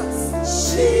 Jesus.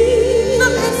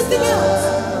 Not anything else.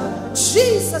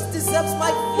 Jesus deserves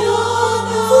my full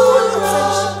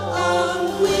attention. On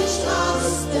which I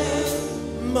stand,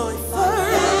 my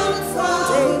firm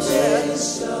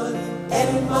foundation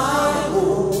and my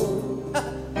hope.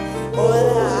 All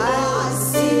I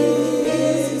see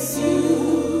is you.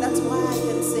 That's why I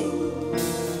can sing.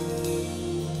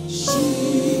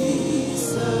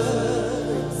 Jesus.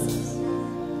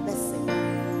 Let's sing.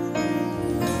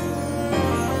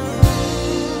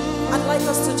 I'd like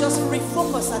us to just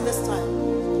refocus at this time.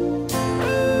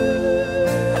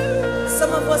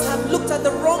 Some of us have looked at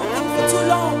the wrong thing for too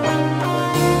long.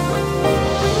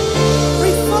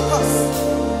 Refocus.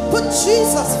 Put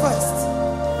Jesus first.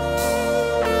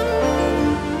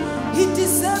 He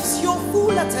deserves your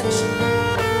full attention.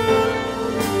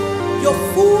 Your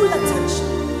full attention.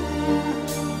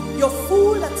 Your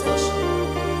full attention.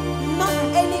 Not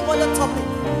any other topic.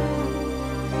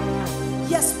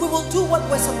 Yes, we will do what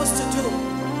we're supposed to do,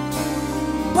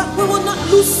 but we will not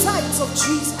lose sight of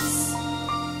Jesus.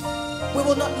 We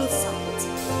will not lose sight.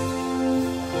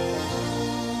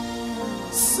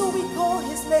 So we call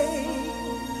His name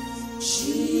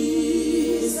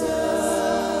Jesus.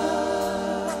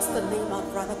 That's the name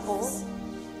I'd rather call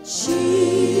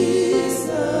Jesus.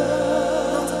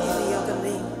 Not any other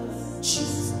name.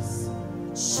 Jesus.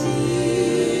 Jesus.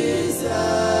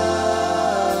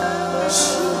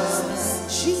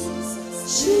 Jesus.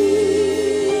 Jesus.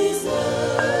 Jesus.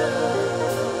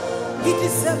 He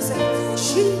deserves it.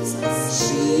 Jesus.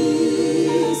 Jesus.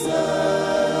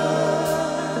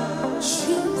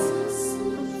 Jesus.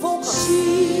 Focus.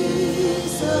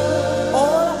 Jesus.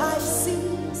 All I see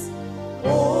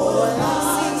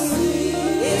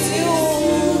is you.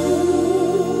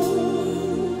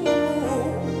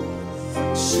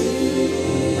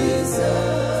 Jesus.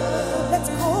 Let's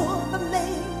call the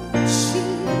name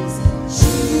Jesus.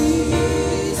 Jesus.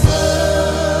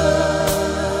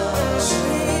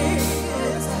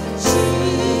 Jesus.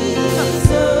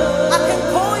 I can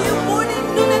call you morning,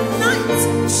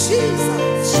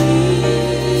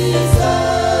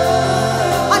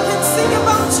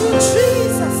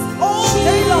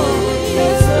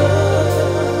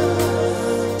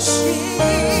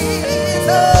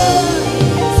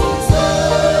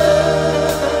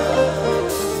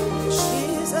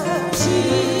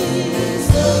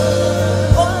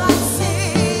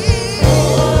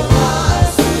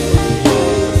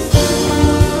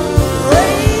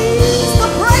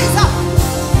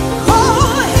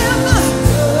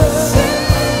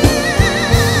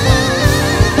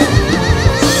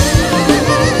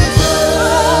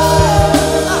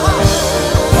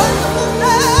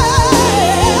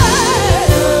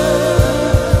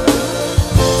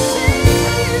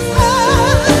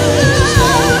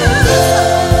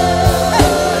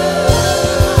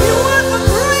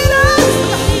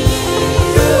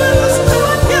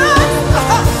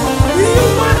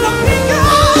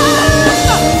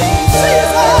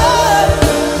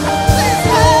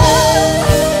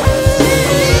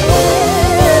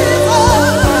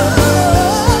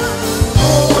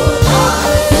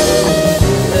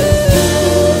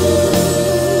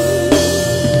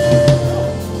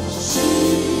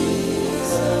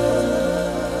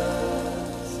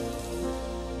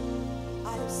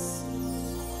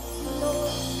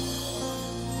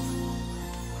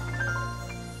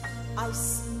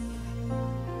 see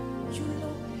you,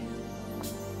 Lord,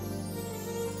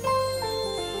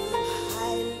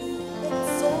 highly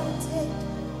exalted,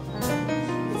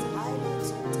 is highly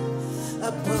exalted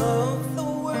above the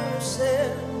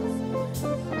worship.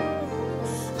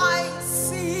 I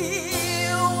see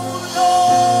you,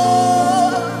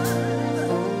 Lord.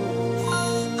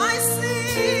 I see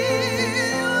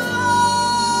you,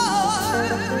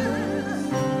 Lord.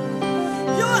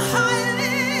 You're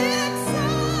highly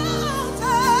exalted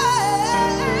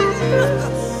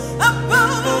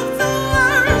above the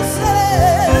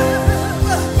worship.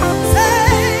 Say,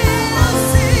 I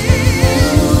see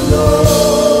you,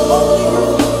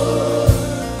 Lord.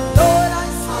 Lord, I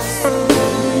see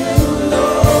you,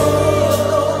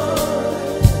 Lord.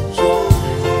 You're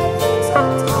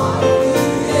highly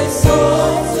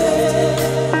exalted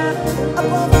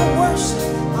above our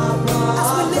worship. As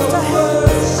we lift our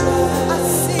hands, I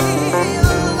see you,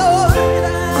 Lord.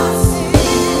 I see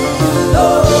you,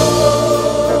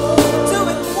 Lord,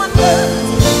 doing wonders,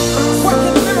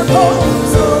 working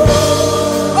miracles,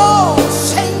 oh,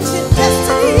 changing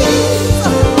destinies.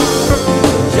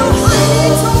 You're highly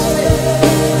exalted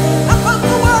above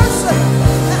the worship,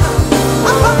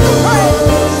 above the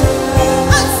praise.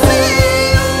 I see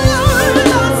you, Lord.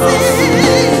 I see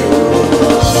you.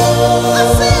 I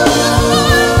see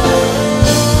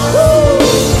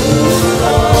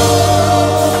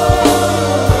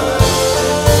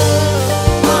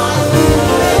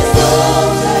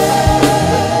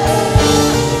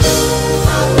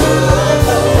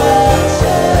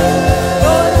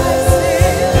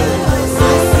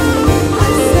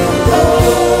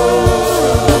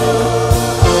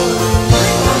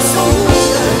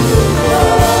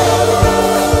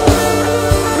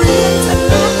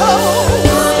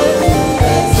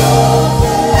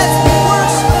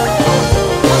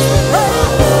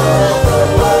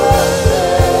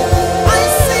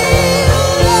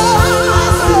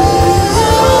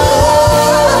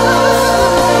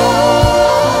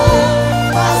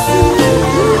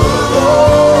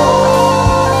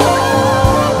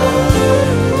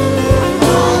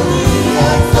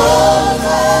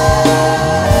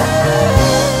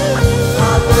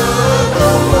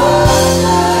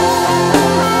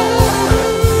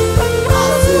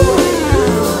you,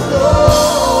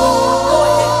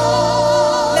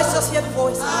 let's just hear the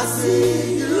voices. I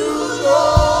see you,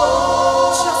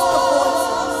 Lord. Just the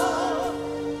voices.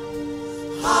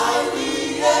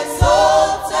 Highly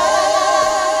exalted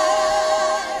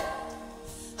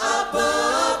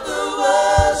above the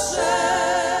worship.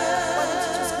 Why don't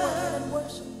you just go ahead and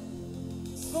worship?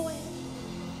 Go ahead.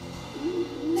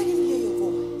 Let him hear your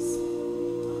voice.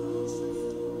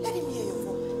 Let him hear your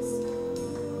voice.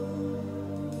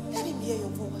 Let him hear your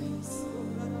voice.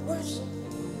 Worship.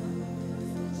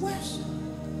 Worship.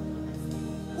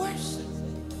 Worship.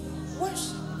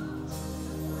 Worship.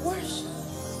 Worship.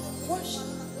 Worship.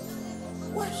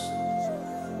 Worship.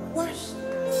 Worship.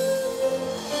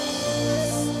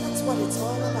 That's what it's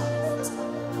all about.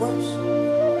 Worship.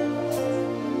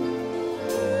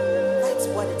 That's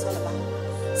what it's all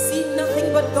about. See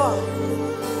nothing but God.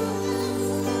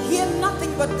 Hear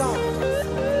nothing but God.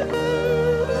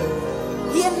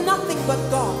 Hear nothing but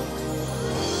God.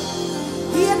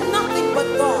 Hear nothing but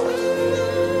God.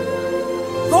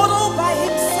 God all by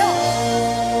himself.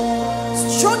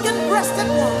 Strong and breasted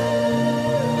one.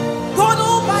 God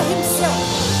all by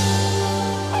himself.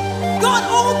 God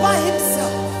all by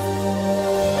himself.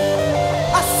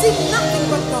 I see nothing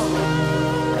but God.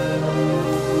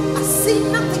 I see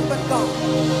nothing but God.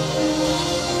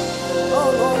 Oh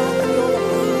Lord, I give you all the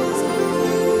praise.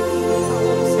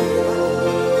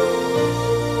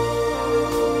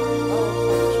 Oh,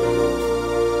 thank you, Lord.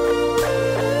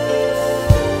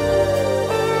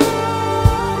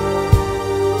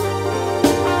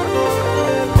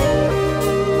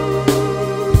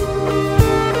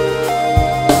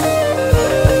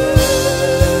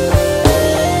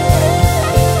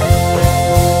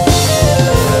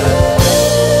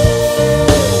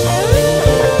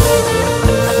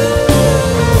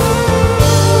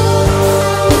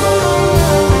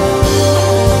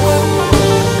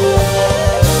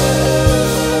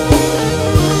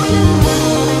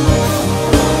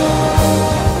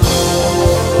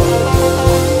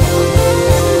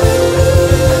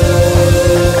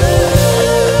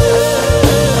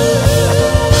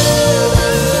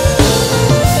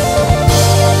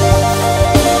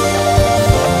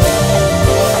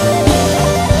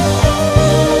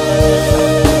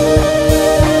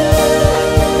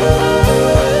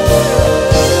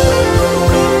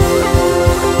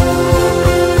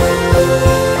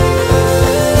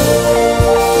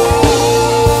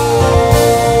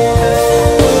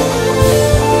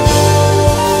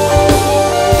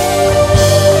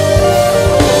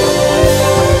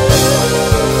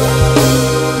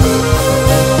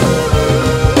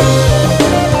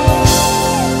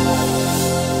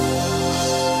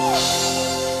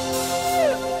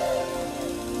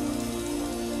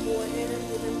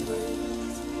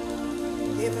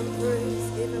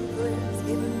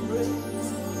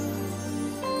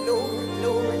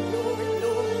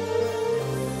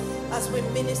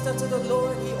 minister to the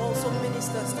Lord, He also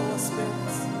ministers to our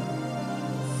spirits.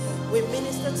 We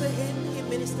minister to Him, He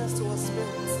ministers to our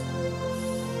spirits.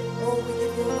 Oh, we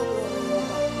give you all the glory, Lord.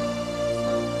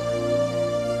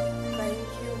 Thank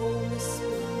you, Holy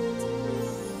Spirit,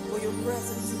 for your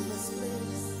presence in this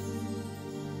place.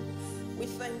 We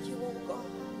thank you, oh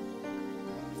God,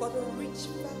 for the rich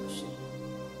fellowship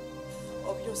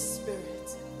of your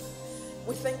Spirit.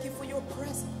 We thank you for your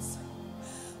presence.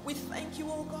 We thank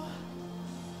you, oh God,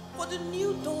 for the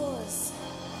new doors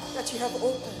that you have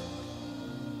opened.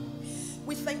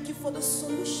 We thank you for the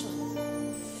solution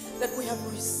that we have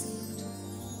received.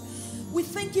 We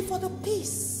thank you for the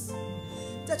peace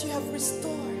that you have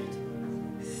restored.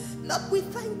 Lord, we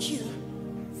thank you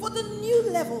for the new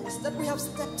levels that we have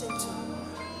stepped into.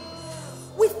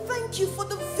 We thank you for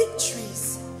the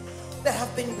victories that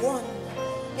have been won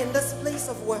in this place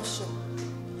of worship.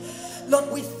 Lord,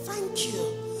 we thank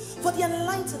you for the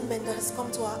enlightenment that has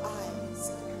come to our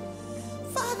eyes.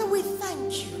 Father, we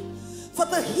thank you for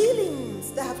the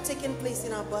healings that have taken place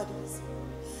in our bodies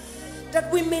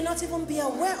that we may not even be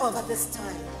aware of at this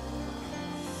time.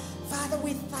 Father,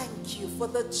 we thank you for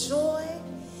the joy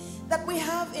that we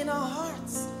have in our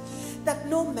hearts that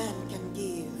no man can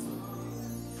give.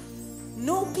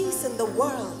 No peace in the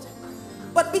world,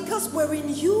 but because we're in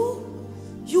you,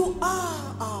 you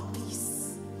are our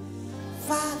peace.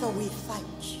 Father, we thank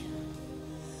you.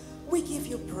 We give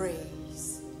you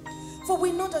praise. For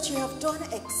we know that you have done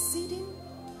exceeding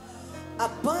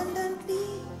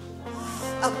abundantly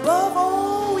above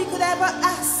all we could ever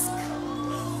ask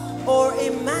or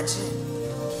imagine,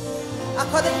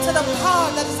 according to the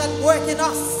power that is at work in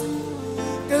us.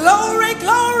 Glory,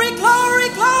 glory, glory,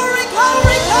 glory,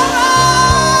 glory, glory.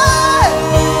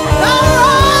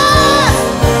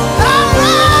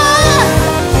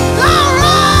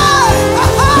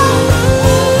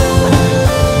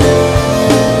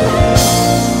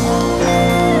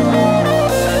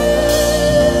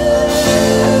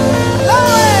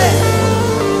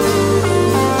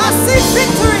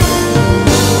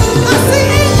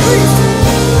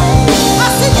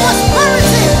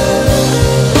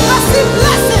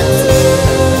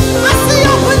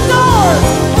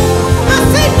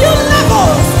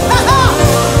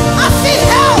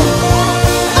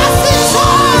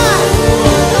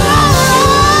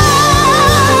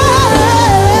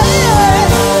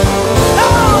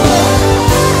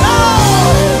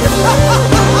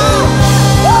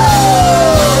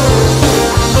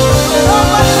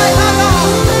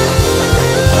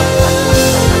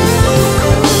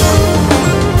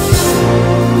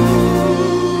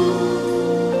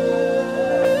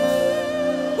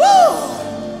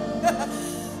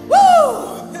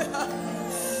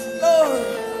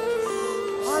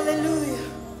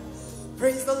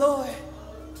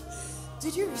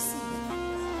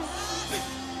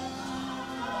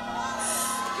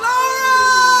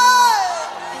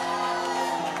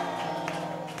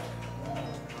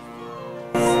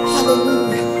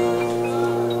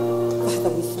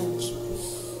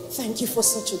 For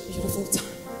such a beautiful time.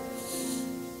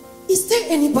 Is there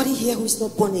anybody here who is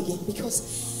not born again? Because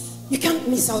you can't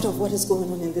miss out of what is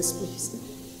going on in this place.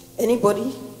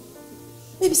 Anybody?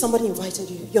 Maybe somebody invited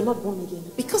you. You're not born again.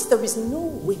 Because there is no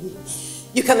way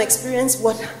you can experience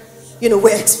what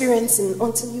we're experiencing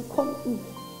until you come in.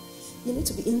 You need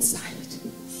to be inside.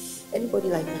 Anybody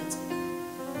like that?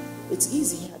 It's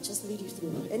easy. I'll just lead you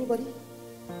through. Anybody?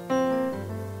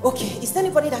 Okay. Is there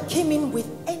anybody that came in with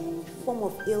any form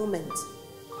of ailment?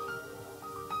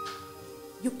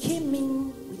 You came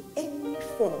in with any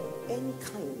form, any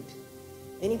kind.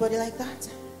 Anybody like that?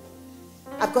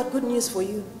 I've got good news for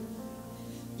you.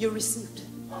 You received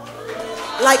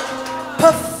like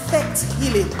perfect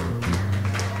healing,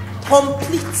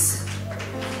 complete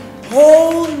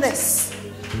wholeness,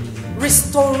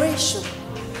 restoration,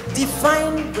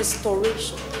 divine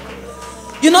restoration.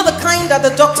 You know the kind that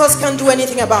the doctors can't do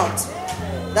anything about?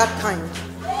 That kind.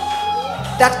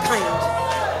 That kind.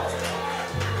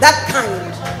 That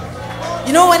kind.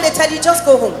 You know when they tell you just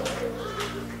go home?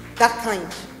 That kind.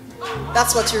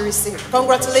 That's what you receive.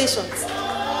 Congratulations.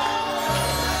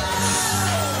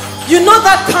 You know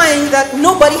that kind that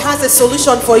nobody has a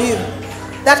solution for you.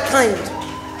 That kind.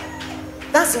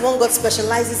 That's the one God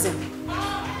specializes in.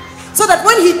 So that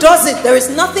when He does it, there's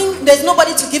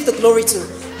nobody to give the glory to.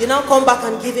 You now come back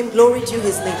and give Him glory due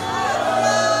His name.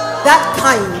 That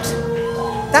kind.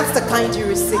 That's the kind you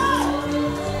receive.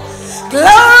 Glory!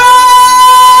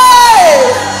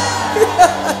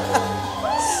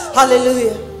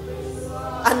 Hallelujah.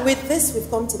 And with this, we've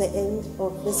come to the end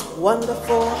of this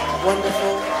wonderful,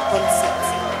 wonderful concept.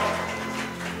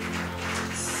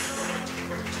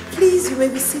 Please, you may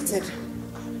be seated.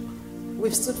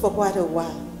 We've stood for quite a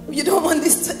while. You don't want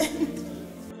this to end.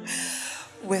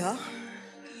 Well,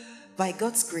 by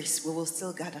God's grace, we will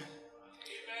still gather.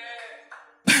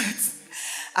 But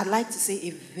I'd like to say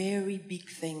a very big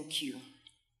thank you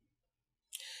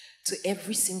to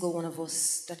every single one of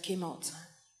us that came out.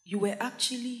 You were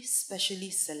actually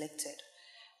specially selected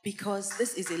because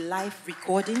this is a live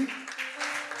recording.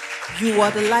 You are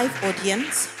the live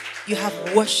audience. You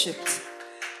have worshipped.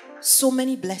 So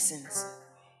many blessings.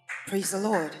 Praise the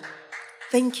Lord.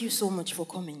 Thank you so much for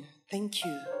coming. Thank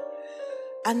you.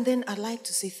 And then I'd like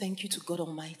to say thank you to God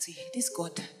Almighty. This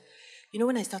God. You know,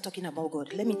 when I start talking about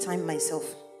God, let me time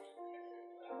myself.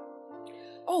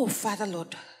 Oh, Father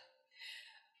Lord.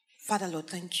 Father Lord,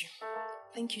 thank you.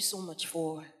 Thank you so much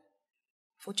for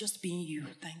just being you.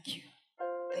 Thank you.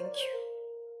 Thank you.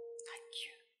 Thank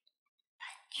you.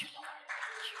 Thank you, Lord.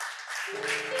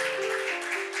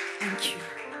 Thank you.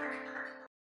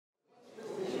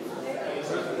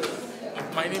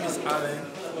 My name is Alan,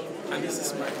 and this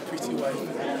is my pretty wife,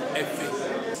 Effie.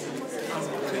 I'm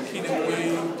taking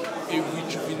away a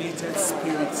rejuvenated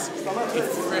spirit, a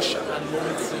fresher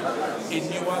anointing, a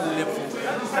newer level.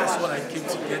 That's what I came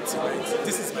to get tonight.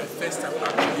 This is my first time,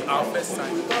 actually, our first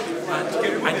time. And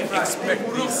I didn't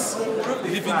expect this.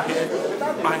 Living here,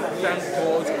 I thank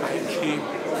God I came.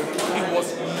 It was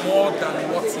more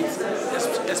than what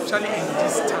it, especially in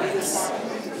these times.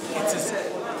 It is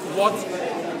what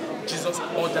Jesus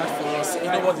ordered for us. You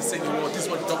know what they say in the world? This is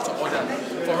what the doctor ordered.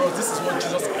 For us, this is what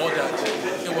Jesus ordered.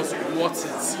 It was worth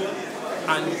it.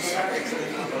 And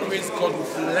praise God, we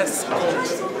bless God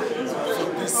for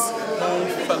this whole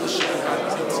fellowship we have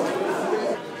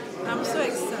today. I'm so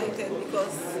excited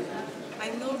because I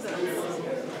know that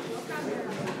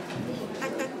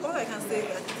all I can say is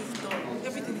that it is done.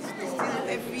 Everything is done.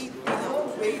 Everything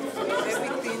I've prayed for,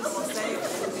 everything concerning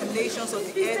the nations of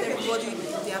the earth, everybody,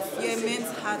 their fear,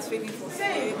 hearts failing for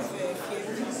fear.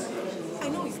 I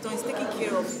know it's done. It's taken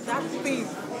care of. That thing,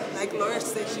 like Laureche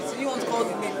said, she didn't want to call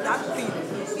the name. That thing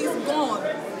is gone.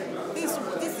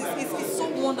 It's so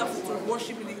wonderful to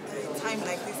worship in a time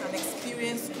like this and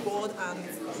experience God, and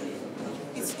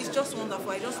it's just wonderful.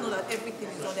 I just know that everything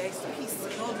is done. There is peace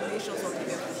in all the nations of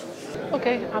the earth.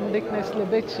 Okay, I'm Dickness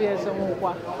Lebechi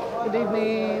Ezemugwa. Good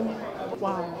evening.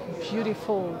 Wow,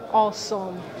 beautiful,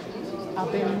 awesome.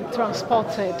 I've been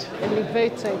transported,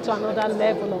 elevated to another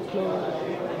level of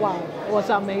glory. Wow, it was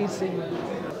amazing.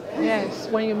 Yes,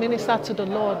 when you minister to the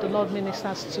Lord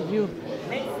ministers to you.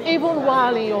 Even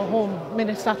while in your home,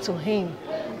 minister to Him,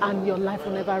 and your life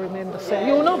will never remain the same.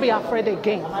 You will not be afraid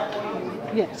again.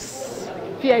 Yes,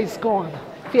 fear is gone.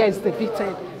 Fear is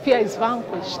defeated. Fear is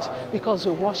vanquished because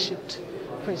we worshipped.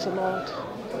 Praise the Lord.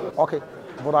 Okay,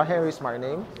 Brother Henry is my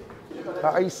name.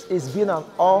 It's been an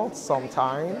awesome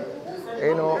time.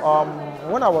 You know,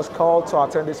 when I was called to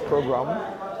attend this program,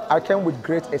 I came with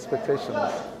great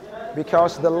expectations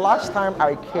because the last time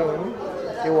I came,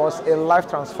 it was a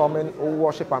life-transforming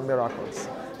worship and miracles.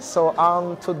 So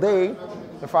today,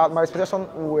 in fact, my expectations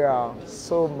were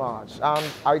so much, and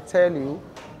I tell you,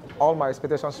 all my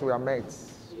expectations were met.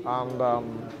 And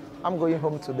I'm going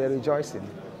home today rejoicing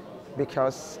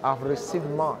because I've received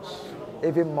much,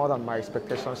 even more than my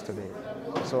expectations today.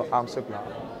 So I'm so glad.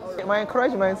 My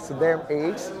encouragement to them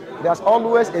is there's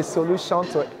always a solution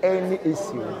to any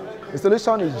issue. The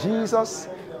solution is Jesus,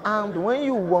 and when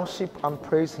you worship and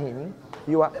praise Him,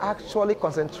 you are actually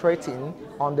concentrating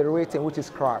on the rating, which is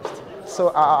Christ. So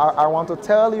I want to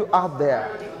tell you out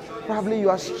there, probably you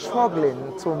are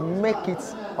struggling to make it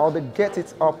or to get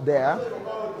it up there.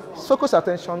 Focus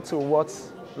attention to what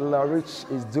Laureche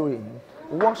is doing.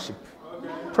 Worship,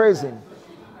 praise Him,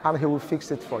 and He will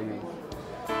fix it for you.